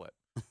my ballot."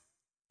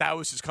 That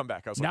was his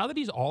comeback. I was now that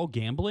he's all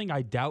gambling,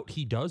 I doubt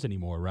he does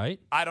anymore, right?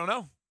 I don't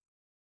know.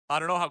 I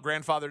don't know how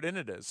grandfathered in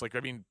it is.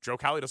 Joe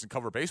Cowley doesn't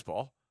cover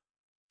baseball.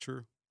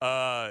 True.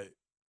 But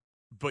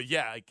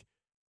yeah, I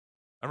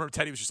remember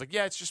Teddy was just like,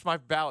 "Yeah, it's just my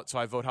ballot, so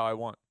I vote how I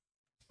want."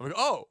 I'm like,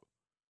 "Oh,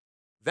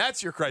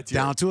 that's your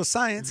criteria." Down to a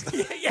science.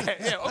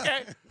 yeah,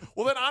 okay.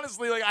 Well, then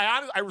honestly,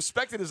 I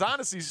respected his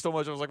honesty so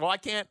much. I was like, well, I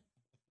can't.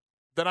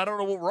 Then I don't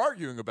know what we're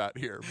arguing about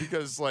here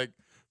because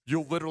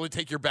you'll literally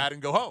take your bat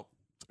and go home.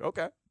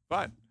 Okay,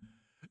 fine.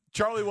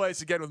 Charlie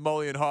Weis, again with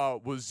Mully and Haw,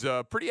 was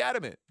pretty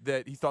adamant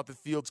that he thought that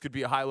Fields could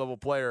be a high-level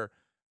player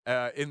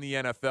in the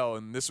NFL,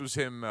 and this was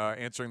him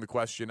answering the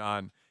question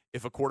on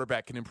if a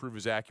quarterback can improve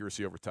his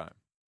accuracy over time.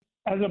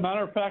 As a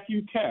matter of fact,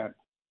 you can.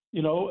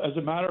 As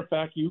a matter of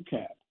fact, you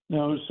can.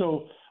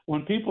 So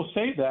when people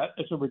say that,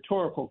 it's a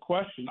rhetorical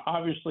question.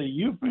 Obviously,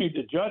 you've made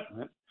the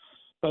judgment,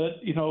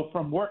 but,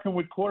 from working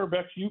with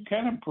quarterbacks, you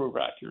can improve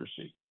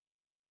accuracy.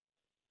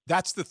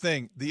 That's the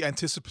thing. The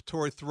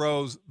anticipatory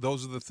throws,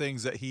 those are the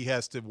things that he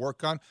has to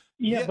work on.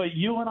 Yeah, but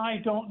you and I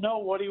don't know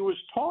what he was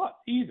taught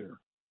either.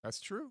 That's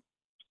true.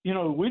 We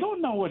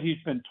don't know what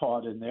he's been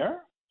taught in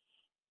there.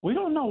 We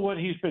don't know what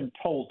he's been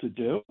told to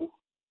do.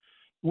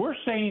 We're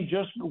saying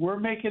we're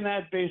making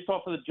that based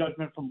off of the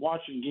judgment from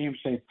watching games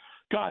saying,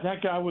 God,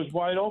 that guy was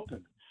wide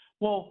open.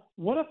 Well,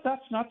 what if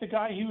that's not the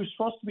guy he was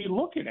supposed to be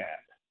looking at?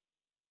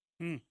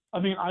 I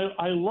mean,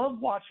 I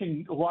love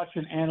watching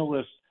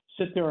analysts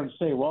sit there and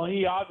say, well,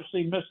 he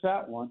obviously missed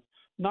that one.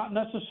 Not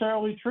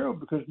necessarily true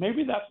because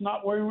maybe that's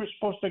not where he was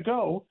supposed to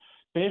go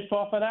based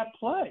off of that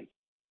play.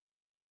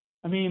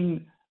 I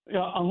mean,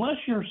 unless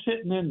you're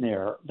sitting in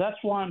there, that's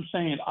why I'm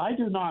saying I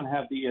do not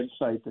have the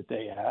insight that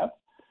they have.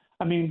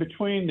 I mean,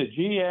 between the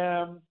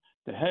GM,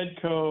 the head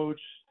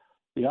coach,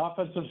 the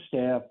offensive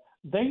staff,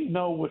 they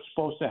know what's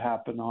supposed to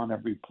happen on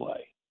every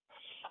play.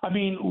 I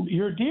mean,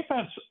 your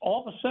defense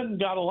all of a sudden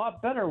got a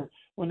lot better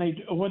when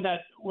they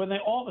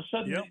all of a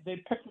sudden they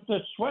picked up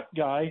this Sweat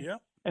guy,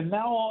 and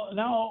now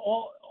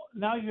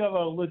you have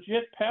a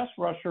legit pass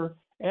rusher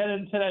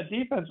added into that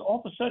defense.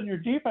 All of a sudden, your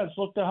defense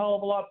looked a hell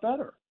of a lot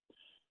better.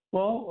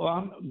 Well,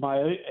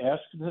 I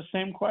ask the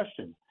same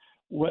question: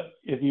 what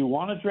if you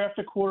want to draft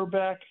a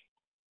quarterback?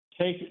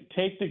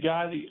 Take the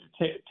guy.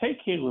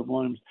 Take Caleb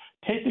Williams.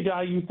 Take the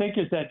guy you think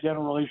is that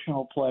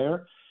generational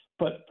player.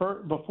 But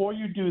before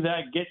you do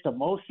that, get the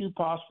most you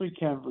possibly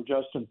can for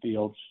Justin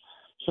Fields,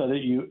 so that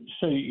you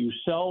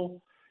sell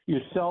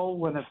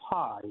when it's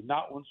high,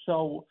 not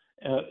sell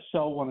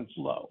when it's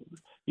low.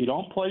 You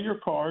don't play your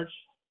cards.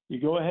 You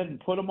go ahead and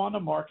put them on the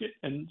market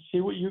and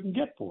see what you can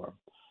get for them.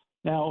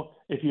 Now,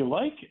 if you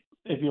like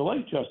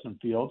Justin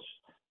Fields,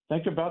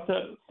 Think about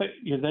that.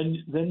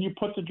 Then you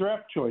put the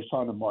draft choice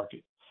on the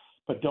market,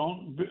 but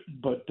don't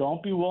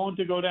be willing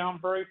to go down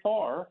very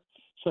far,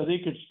 so they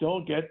could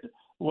still get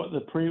one of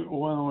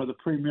the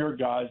premier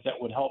guys that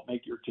would help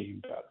make your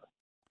team better.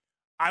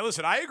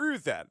 I agree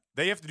with that.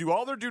 They have to do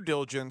all their due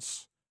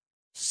diligence,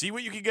 see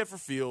what you can get for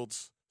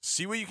Fields,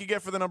 see what you can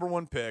get for the number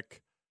 1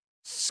 pick,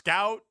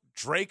 scout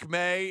Drake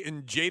May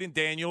and Jaden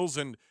Daniels,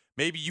 and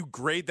maybe you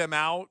grade them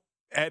out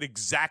at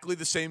exactly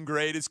the same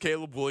grade as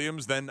Caleb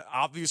Williams. Then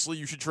obviously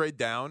you should trade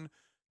down.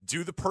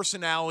 Do the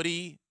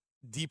personality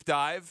deep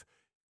dive.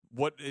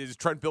 What is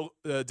Trent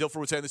Dilfer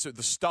would say on this,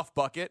 the stuff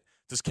bucket.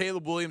 Does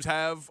Caleb Williams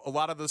have a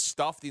lot of the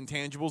stuff, the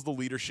intangibles, the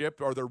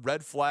leadership? Are there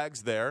red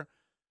flags there?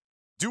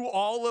 Do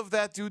all of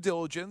that due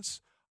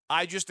diligence.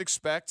 I just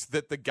expect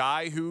that the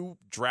guy who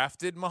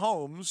drafted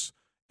Mahomes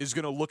is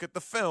going to look at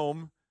the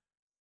film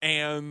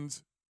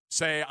and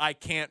say, I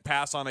can't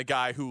pass on a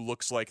guy who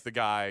looks like the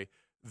guy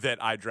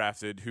that I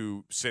drafted,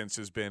 who since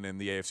has been in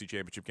the AFC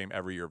Championship game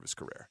every year of his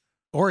career.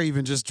 Or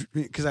even just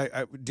because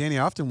Danny,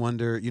 I often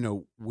wonder,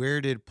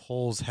 where did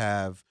polls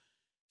have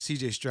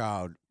C.J.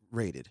 Stroud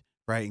rated,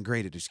 right, and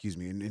graded,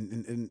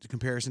 in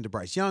comparison to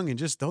Bryce Young, and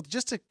just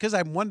because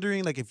I'm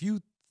wondering, like, if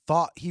you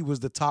thought he was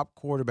the top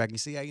quarterback, and you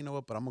say, yeah, you know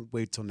what, but I'm gonna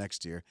wait till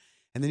next year,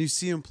 and then you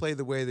see him play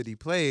the way that he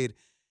played,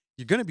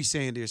 you're gonna be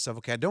saying to yourself,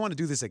 okay, I don't want to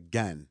do this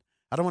again.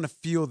 I don't want to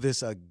feel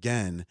this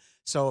again.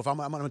 So if I'm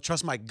going to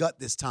trust my gut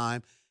this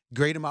time,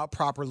 grade him out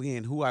properly,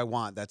 and who I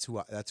want, that's who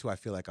I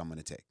feel like I'm going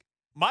to take.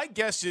 My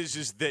guess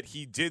is that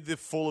he did the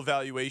full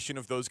evaluation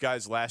of those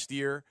guys last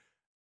year,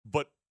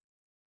 but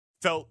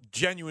felt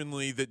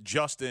genuinely that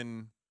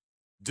Justin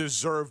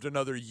deserved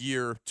another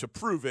year to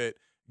prove it,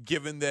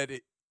 given that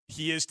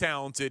he is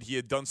talented, he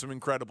had done some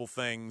incredible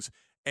things,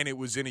 and it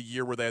was in a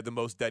year where they had the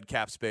most dead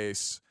cap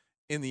space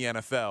in the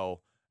NFL,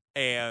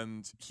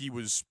 and he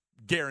was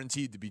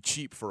guaranteed to be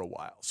cheap for a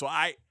while.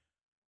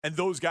 And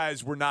those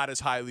guys were not as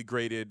highly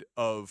graded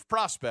of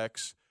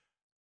prospects,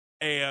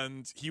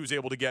 and he was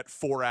able to get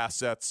 4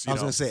 assets. I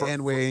was going to say,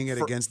 and weighing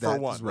it against that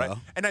one, as well. Right?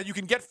 And now you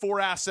can get 4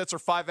 assets or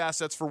 5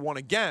 assets for one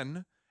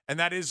again, and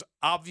that is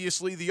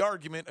obviously the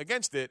argument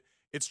against it.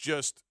 It's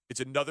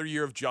another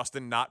year of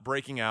Justin not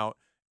breaking out,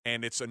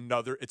 and it's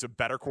a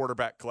better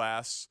quarterback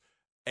class,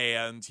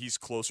 and he's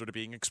closer to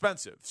being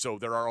expensive. So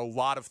there are a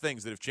lot of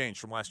things that have changed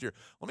from last year.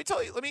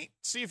 Let me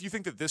see if you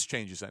think that this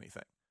changes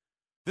anything.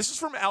 This is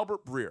from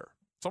Albert Breer.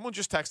 Someone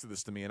just texted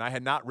this to me, and I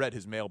had not read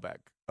his mailbag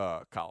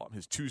column,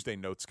 his Tuesday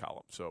notes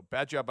column. So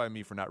bad job by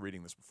me for not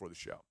reading this before the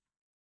show.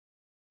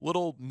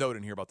 Little note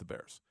in here about the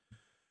Bears.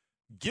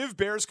 Give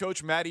Bears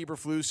coach Matt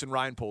Eberflus and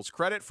Ryan Poles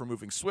credit for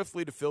moving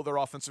swiftly to fill their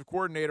offensive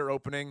coordinator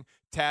opening,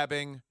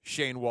 tabbing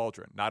Shane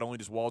Waldron. Not only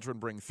does Waldron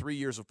bring 3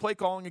 years of play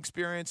calling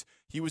experience,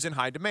 he was in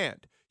high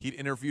demand. He'd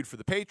interviewed for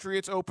the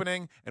Patriots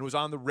opening and was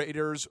on the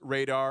Raiders'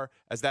 radar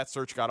as that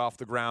search got off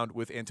the ground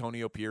with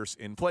Antonio Pierce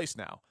in place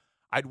now.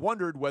 I'd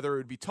wondered whether it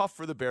would be tough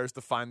for the Bears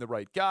to find the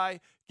right guy,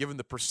 given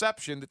the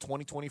perception that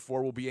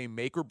 2024 will be a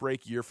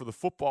make-or-break year for the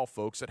football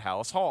folks at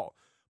Hallis Hall.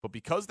 But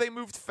because they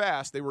moved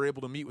fast, they were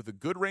able to meet with a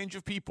good range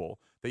of people.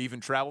 They even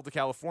traveled to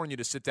California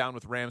to sit down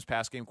with Rams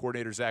pass game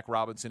coordinator Zach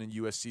Robinson and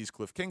USC's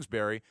Cliff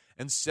Kingsbury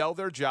and sell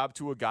their job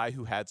to a guy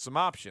who had some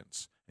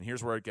options. And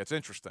here's where it gets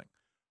interesting.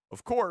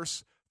 Of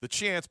course, the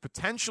chance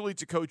potentially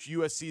to coach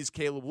USC's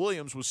Caleb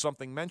Williams was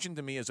something mentioned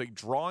to me as a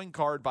drawing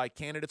card by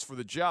candidates for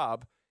the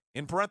job,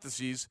 in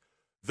parentheses,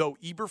 though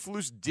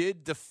Eberflus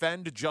did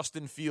defend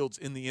Justin Fields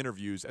in the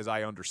interviews, as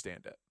I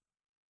understand it.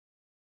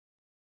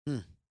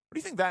 What do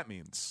you think that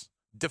means?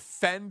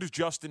 Defend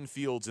Justin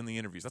Fields in the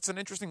interviews. That's an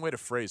interesting way to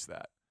phrase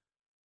that.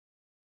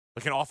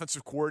 Like an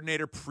offensive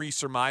coordinator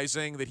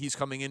pre-surmising that he's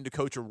coming in to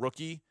coach a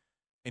rookie,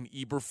 and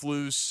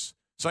Eberflus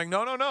saying,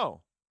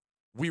 no,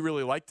 we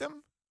really liked him.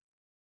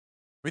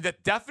 I mean,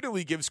 that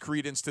definitely gives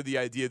credence to the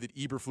idea that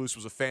Eberflus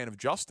was a fan of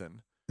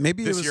Justin.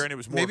 Maybe this year, and it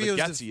was more of a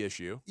gutsy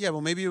issue. Yeah,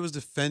 well, maybe it was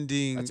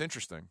defending. That's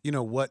interesting.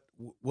 What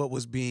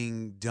was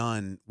being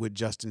done with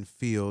Justin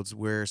Fields,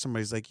 where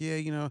somebody's like,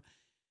 yeah,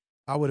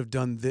 I would have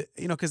done this,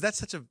 because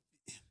that's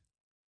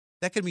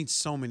that could mean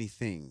so many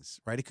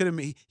things, right? He could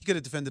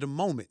have defended a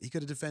moment. He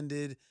could have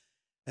defended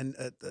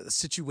a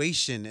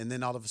situation, and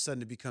then all of a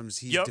sudden it becomes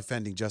he's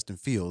defending Justin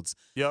Fields.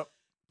 Yep.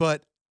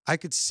 But I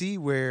could see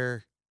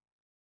where,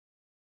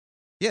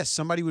 yes,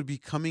 somebody would be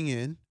coming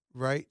in,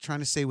 right, trying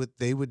to say what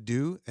they would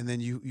do, and then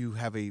you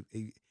have a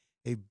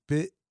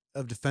bit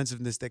of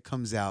defensiveness that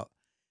comes out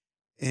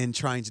in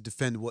trying to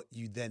defend what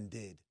you then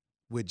did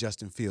with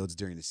Justin Fields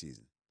during the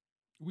season.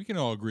 We can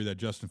all agree that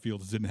Justin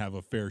Fields didn't have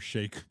a fair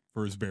shake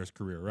for his Bears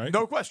career, right?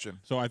 No question.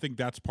 So I think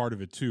that's part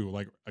of it too.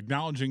 Like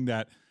acknowledging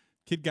that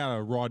kid got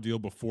a raw deal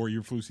before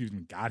Eberflus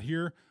even got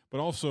here,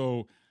 but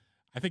also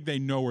I think they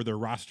know where their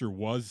roster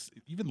was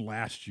even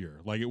last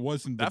year. Like it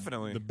wasn't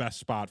the best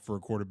spot for a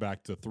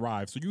quarterback to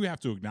thrive. So you have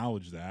to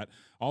acknowledge that.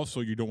 Also,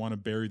 you don't want to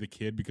bury the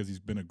kid because he's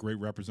been a great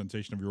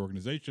representation of your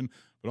organization.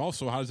 But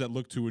also, how does that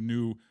look to a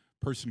new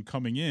person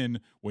coming in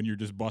when you're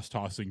just bus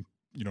tossing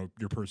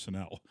your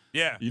personnel.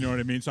 Yeah. You know what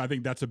I mean? So I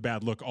think that's a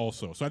bad look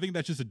also. So I think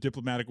that's just a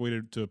diplomatic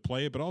way to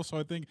play it. But also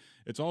I think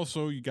it's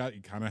also you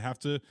kind of have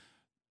to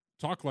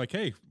talk like,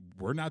 hey,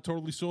 we're not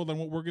totally sold on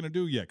what we're going to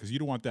do yet, because you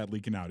don't want that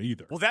leaking out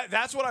either. Well,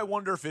 that's what I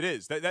wonder if it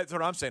is. That's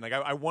what I'm saying. Like,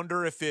 I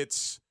wonder if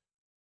it's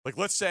like,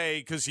 let's say,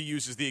 because he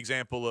uses the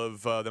example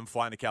of them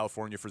flying to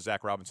California for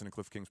Zach Robinson and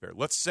Cliff Kingsbury.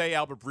 Let's say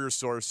Albert Breer's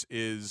source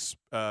is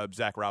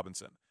Zach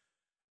Robinson,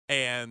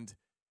 and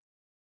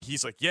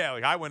he's like, yeah,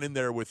 like I went in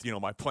there with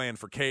my plan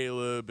for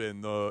Caleb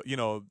and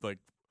like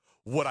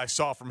what I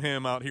saw from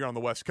him out here on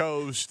the West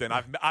Coast, and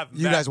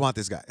you guys want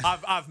this guy.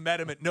 I've met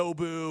him at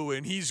Nobu,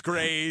 and he's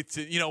great,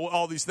 and,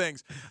 all these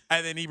things.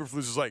 And then Eberflus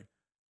is like,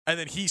 and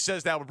then he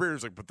says to Albert Breer,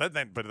 he's like, but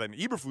then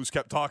Eberflus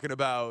kept talking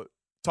about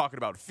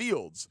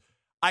Fields.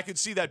 I could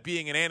see that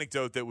being an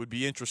anecdote that would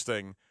be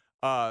interesting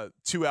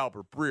to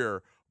Albert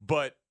Breer,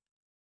 but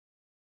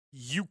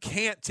you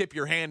can't tip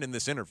your hand in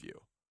this interview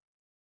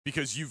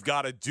because you've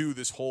got to do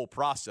this whole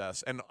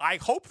process. And I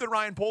hope that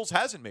Ryan Poles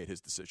hasn't made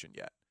his decision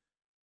yet.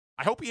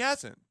 I hope he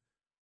hasn't.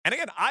 And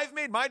again, I've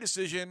made my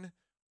decision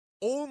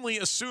only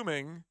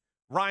assuming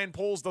Ryan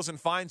Poles doesn't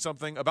find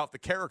something about the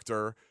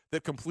character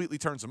that completely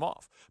turns him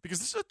off. Because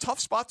this is a tough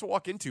spot to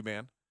walk into,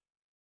 man.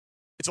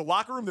 It's a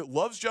locker room that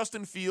loves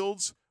Justin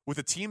Fields with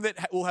a team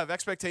that will have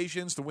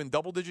expectations to win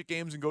double-digit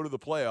games and go to the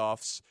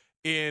playoffs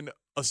in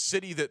a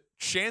city that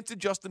chanted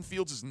Justin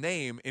Fields'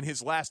 name in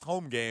his last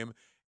home game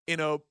in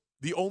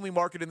the only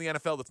market in the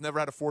NFL that's never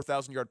had a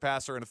 4,000-yard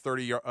passer and a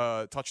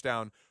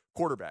 30-touchdown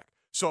quarterback.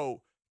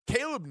 So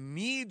Caleb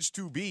needs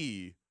to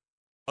be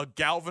a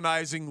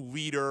galvanizing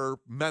leader,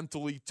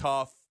 mentally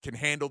tough, can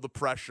handle the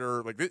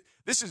pressure. Like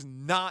this is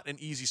not an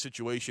easy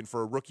situation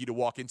for a rookie to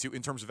walk into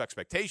in terms of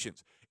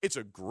expectations. It's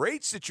a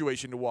great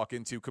situation to walk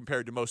into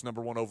compared to most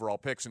number one overall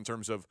picks in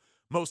terms of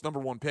most number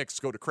one picks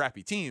go to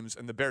crappy teams,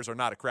 and the Bears are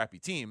not a crappy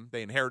team.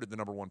 They inherited the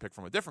number one pick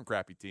from a different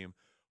crappy team.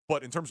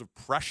 But in terms of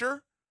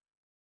pressure,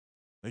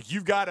 like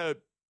you've got to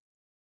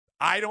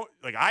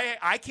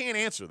I can't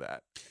answer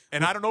that.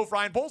 And I don't know if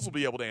Ryan Poles will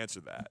be able to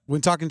answer that. When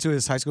talking to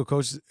his high school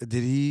coach,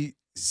 did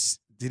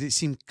it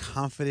seem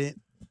confident?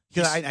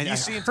 Because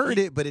I heard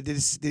it, but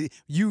did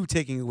you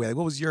taking away. Like,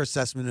 what was your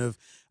assessment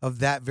of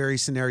that very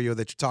scenario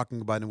that you're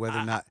talking about and whether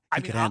or not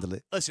he could handle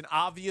it? Listen,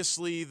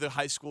 obviously the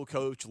high school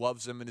coach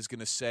loves him and is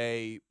going to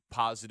say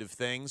positive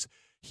things.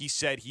 He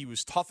said he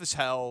was tough as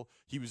hell.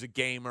 He was a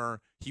gamer.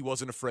 He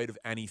wasn't afraid of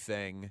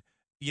anything,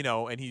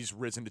 and he's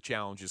risen to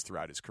challenges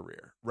throughout his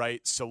career,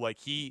 right? So,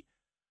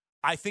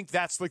 I think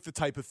that's like the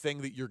type of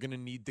thing that you're going to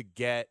need to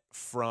get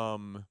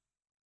from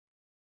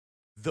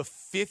the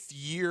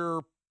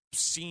fifth-year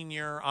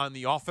senior on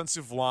the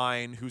offensive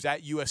line who's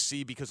at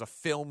USC because of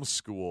film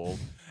school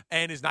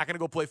and is not going to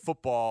go play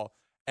football.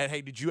 And,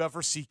 hey, did you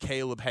ever see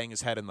Caleb hang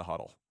his head in the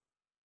huddle?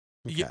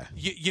 Okay.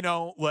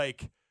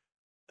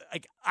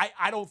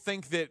 I don't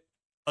think that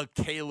a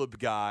Caleb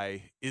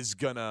guy is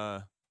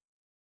gonna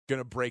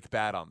break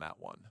bad on that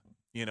one,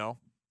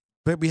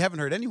 But we haven't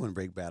heard anyone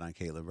break bad on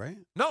Caleb, right?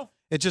 No.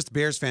 It's just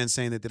Bears fans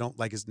saying that they don't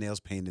like his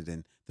nails painted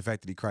and the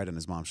fact that he cried on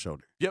his mom's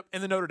shoulder. Yep,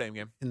 in the Notre Dame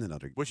game.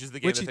 Which is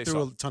the game which that he they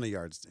threw saw. a ton of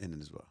yards in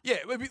as well. Yeah,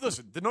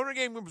 listen, the Notre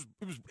Dame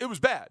it was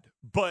bad,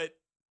 but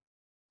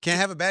can't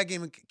have a bad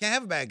game. Can't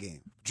have a bad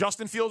game.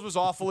 Justin Fields was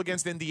awful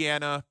against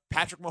Indiana.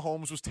 Patrick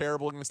Mahomes was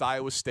terrible against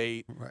Iowa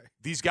State. Right.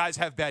 These guys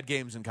have bad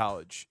games in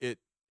college. It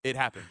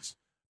happens.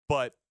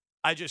 But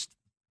I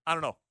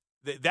don't know.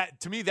 That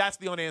to me, that's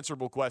the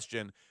unanswerable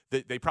question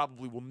that they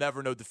probably will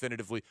never know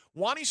definitively.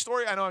 Wani's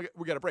story, I know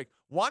we got a break.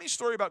 Wani's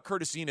story about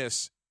Curtis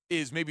Enis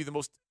is maybe the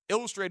most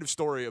illustrative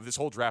story of this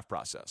whole draft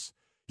process.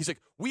 He's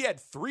like, we had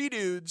 3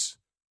 dudes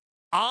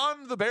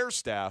on the Bears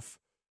staff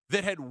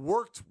that had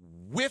worked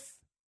with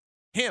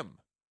him.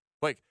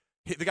 Like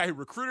the guy who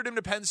recruited him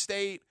to Penn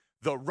State,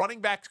 the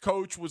running back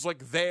coach was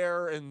like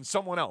there, and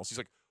someone else. He's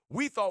like,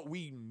 we thought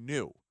we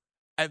knew.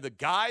 And the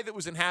guy that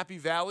was in Happy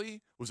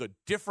Valley was a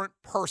different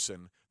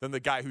person than the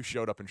guy who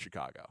showed up in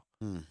Chicago.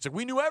 It's like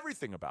we knew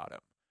everything about him.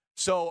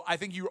 So I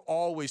think you're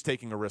always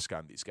taking a risk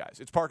on these guys.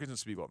 It's Parkinson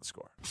Spiegel on the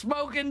score.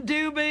 Smoking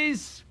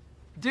doobies.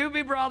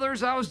 Doobie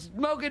Brothers. I was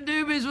smoking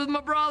doobies with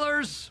my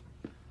brothers.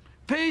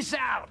 Peace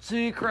out.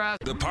 See you,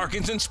 Christ. The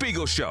Parkinson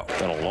Spiegel Show.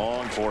 Been a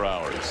long 4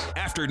 hours.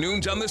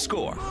 Afternoons on the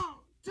score. 1,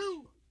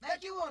 2,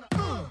 make you wanna.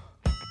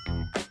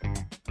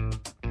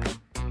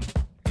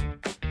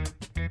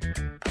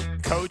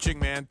 Coaching,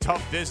 man,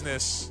 tough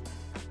business.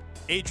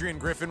 Adrian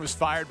Griffin was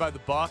fired by the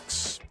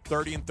Bucs,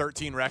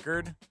 30-13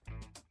 record.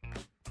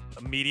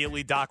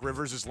 Immediately, Doc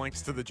Rivers is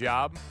linked to the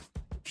job.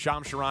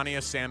 Shams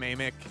Charania, Sam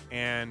Amick,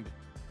 and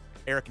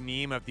Eric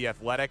Neem of The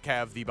Athletic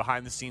have the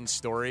behind-the-scenes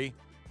story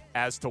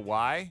as to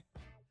why.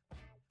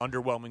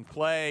 Underwhelming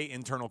play,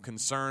 internal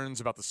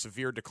concerns about the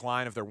severe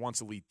decline of their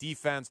once-elite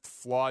defense,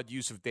 flawed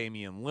use of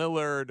Damian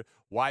Lillard,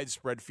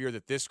 widespread fear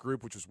that this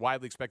group, which was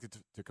widely expected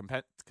to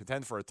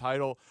contend for a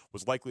title,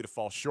 was likely to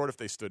fall short if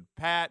they stood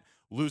pat,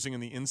 losing in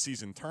the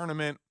in-season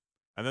tournament.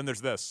 And then there's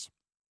this.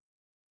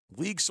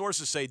 League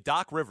sources say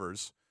Doc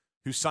Rivers,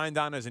 who signed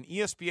on as an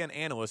ESPN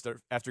analyst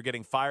after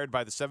getting fired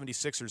by the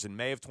 76ers in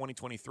May of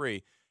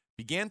 2023,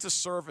 began to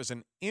serve as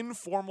an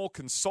informal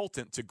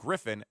consultant to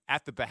Griffin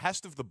at the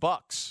behest of the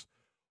Bucks.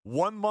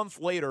 1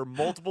 month later,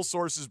 multiple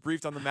sources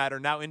briefed on the matter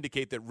now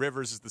indicate that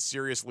Rivers is the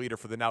serious leader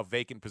for the now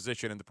vacant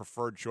position and the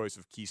preferred choice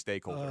of key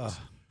stakeholders.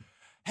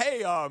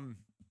 Hey, our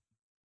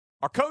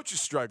coach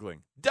is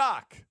struggling.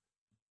 Doc,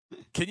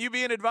 can you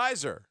be an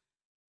advisor?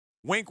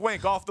 Wink,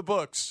 wink, off the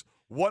books.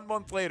 1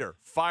 month later,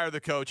 fire the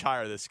coach,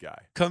 hire this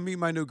guy. Come meet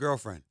my new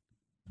girlfriend.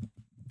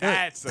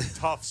 That's a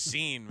tough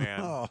scene,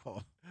 man.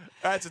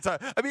 That's a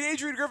tough. I mean,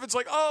 Adrian Griffin's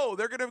like, oh,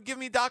 they're going to give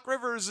me Doc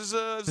Rivers as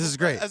a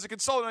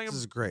consultant. This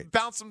is great.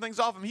 Bounce some things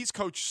off him. He's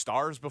coached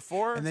stars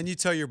before. And then you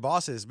tell your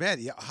bosses, man,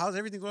 how's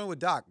everything going with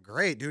Doc?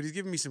 Great, dude. He's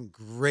giving me some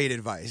great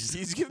advice.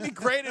 He's giving me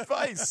great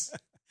advice.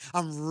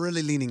 I'm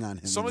really leaning on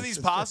him. Some of these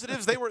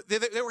positives, they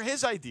were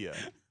his idea.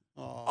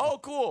 Oh,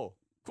 cool.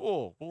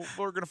 Well,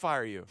 we're going to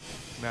fire you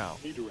now.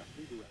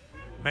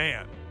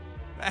 Man.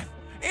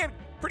 And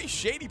pretty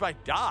shady by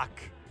Doc.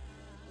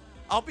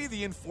 I'll be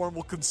the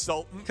informal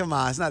consultant. Come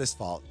on, it's not his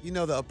fault. You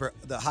know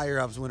the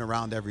higher-ups went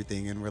around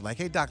everything, and we're like,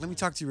 hey, Doc, let me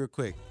talk to you real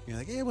quick. You're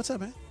like, hey, what's up,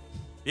 man?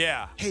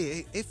 Yeah.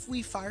 Hey, if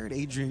we fired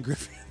Adrian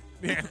Griffin,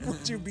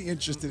 would you be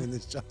interested in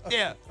this job?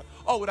 Yeah.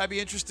 Oh, would I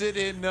be interested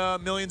in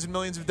millions and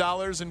millions of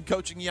dollars in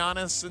coaching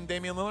Giannis and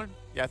Damian Lillard?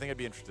 Yeah, I think I'd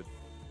be interested.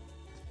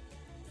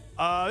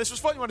 This was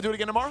fun. You want to do it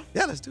again tomorrow?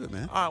 Yeah, let's do it,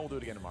 man. All right, we'll do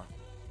it again tomorrow.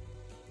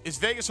 Is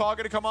Vegas Hall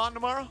going to come on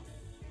tomorrow?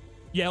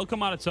 Yeah, he'll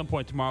come on at some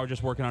point tomorrow,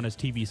 just working on his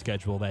TV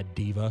schedule, that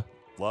diva.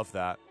 Love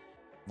that.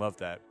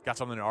 Got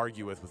something to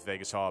argue with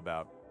Vegas Hall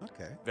about.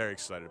 Okay. Very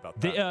excited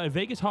about that.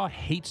 Vegas Hall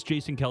hates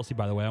Jason Kelsey,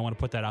 by the way. I want to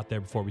put that out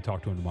there before we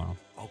talk to him tomorrow.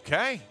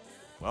 Okay.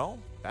 Well,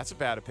 that's a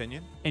bad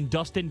opinion. And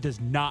Dustin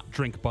does not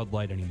drink Bud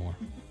Light anymore.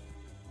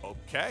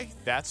 Okay.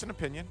 That's an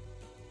opinion.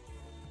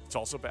 It's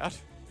also bad.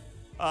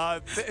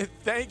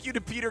 Thank you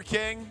to Peter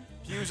King.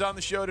 He was on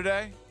the show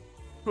today.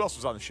 Who else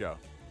was on the show?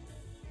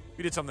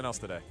 We did something else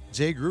today.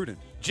 Jay Gruden.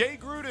 Jay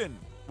Gruden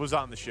was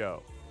on the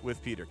show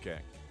with Peter King.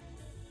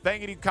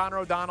 Thank you to Connor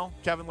O'Donnell,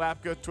 Kevin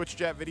Lapka, Twitch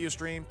chat video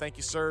stream. Thank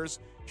you, sirs.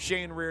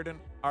 Shane Reardon,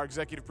 our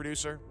executive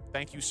producer.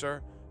 Thank you,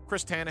 sir.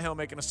 Chris Tannehill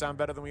making us sound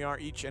better than we are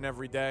each and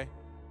every day.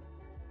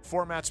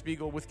 For Matt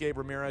Spiegel with Gabe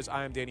Ramirez,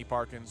 I am Danny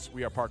Parkins.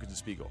 We are Parkins and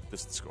Spiegel.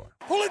 This is The Score.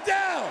 Pull it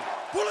down!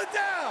 Pull it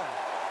down!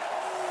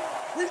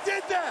 We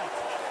did that!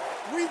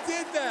 We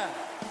did that!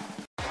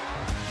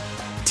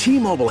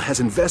 T-Mobile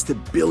has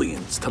invested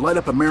billions to light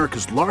up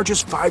America's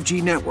largest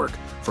 5G network,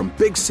 from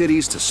big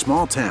cities to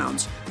small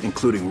towns,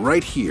 including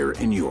right here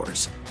in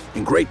yours.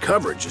 And great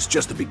coverage is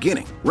just the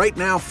beginning. Right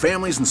now,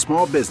 families and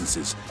small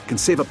businesses can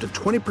save up to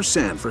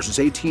 20% versus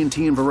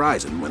AT&T and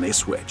Verizon when they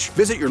switch.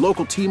 Visit your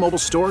local T-Mobile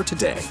store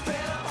today.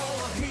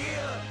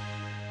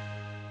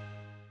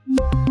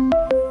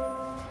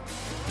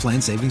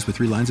 Plan savings with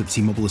 3 lines of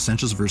T-Mobile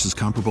Essentials versus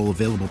comparable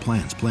available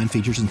plans. Plan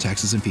features and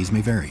taxes and fees may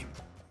vary.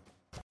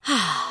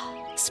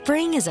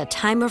 Spring is a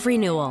time of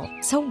renewal,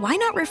 so why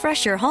not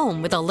refresh your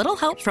home with a little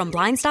help from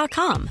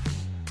Blinds.com?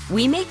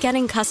 We make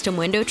getting custom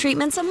window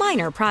treatments a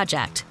minor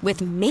project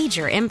with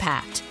major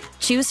impact.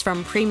 Choose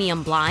from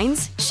premium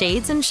blinds,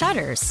 shades, and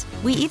shutters.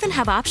 We even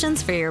have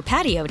options for your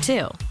patio,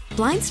 too.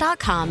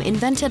 Blinds.com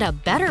invented a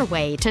better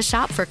way to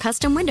shop for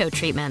custom window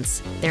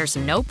treatments. There's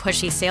no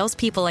pushy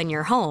salespeople in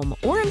your home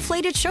or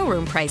inflated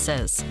showroom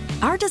prices.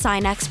 Our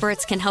design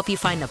experts can help you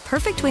find the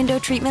perfect window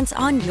treatments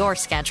on your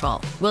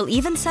schedule. We'll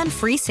even send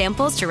free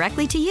samples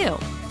directly to you.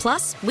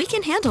 Plus, we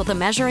can handle the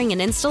measuring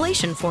and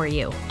installation for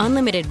you.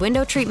 Unlimited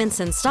window treatments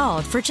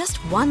installed for just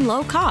one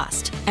low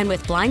cost. And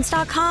with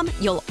Blinds.com,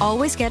 you'll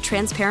always get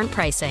transparent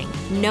pricing.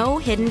 No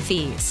hidden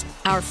fees.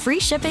 Our free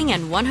shipping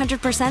and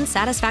 100%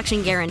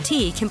 satisfaction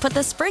guarantee can put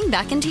the spring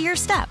back into your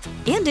step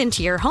and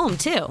into your home,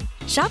 too.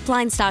 Shop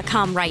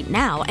Blinds.com right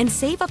now and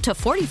save up to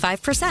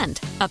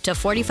 45%. Up to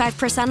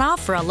 45%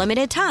 off for a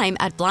limited time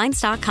at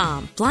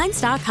Blinds.com.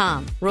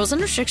 Blinds.com. Rules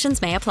and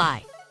restrictions may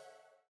apply.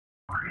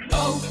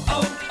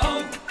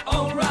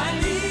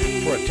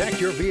 O'Reilly.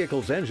 Protect your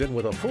vehicle's engine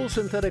with a full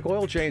synthetic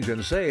oil change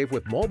and save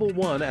with Mobil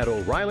 1 at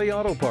O'Reilly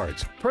Auto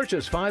Parts.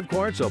 Purchase 5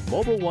 quarts of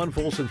Mobil 1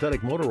 full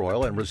synthetic motor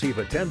oil and receive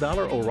a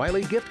 $10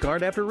 O'Reilly gift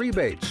card after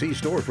rebate. See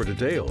store for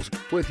details.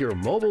 With your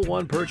Mobil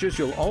 1 purchase,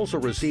 you'll also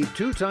receive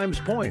 2 times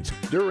points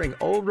during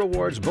O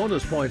Rewards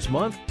Bonus Points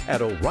Month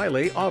at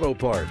O'Reilly Auto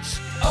Parts.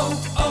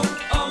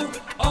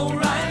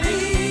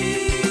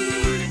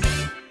 O'Reilly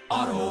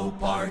Auto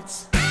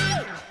Parts.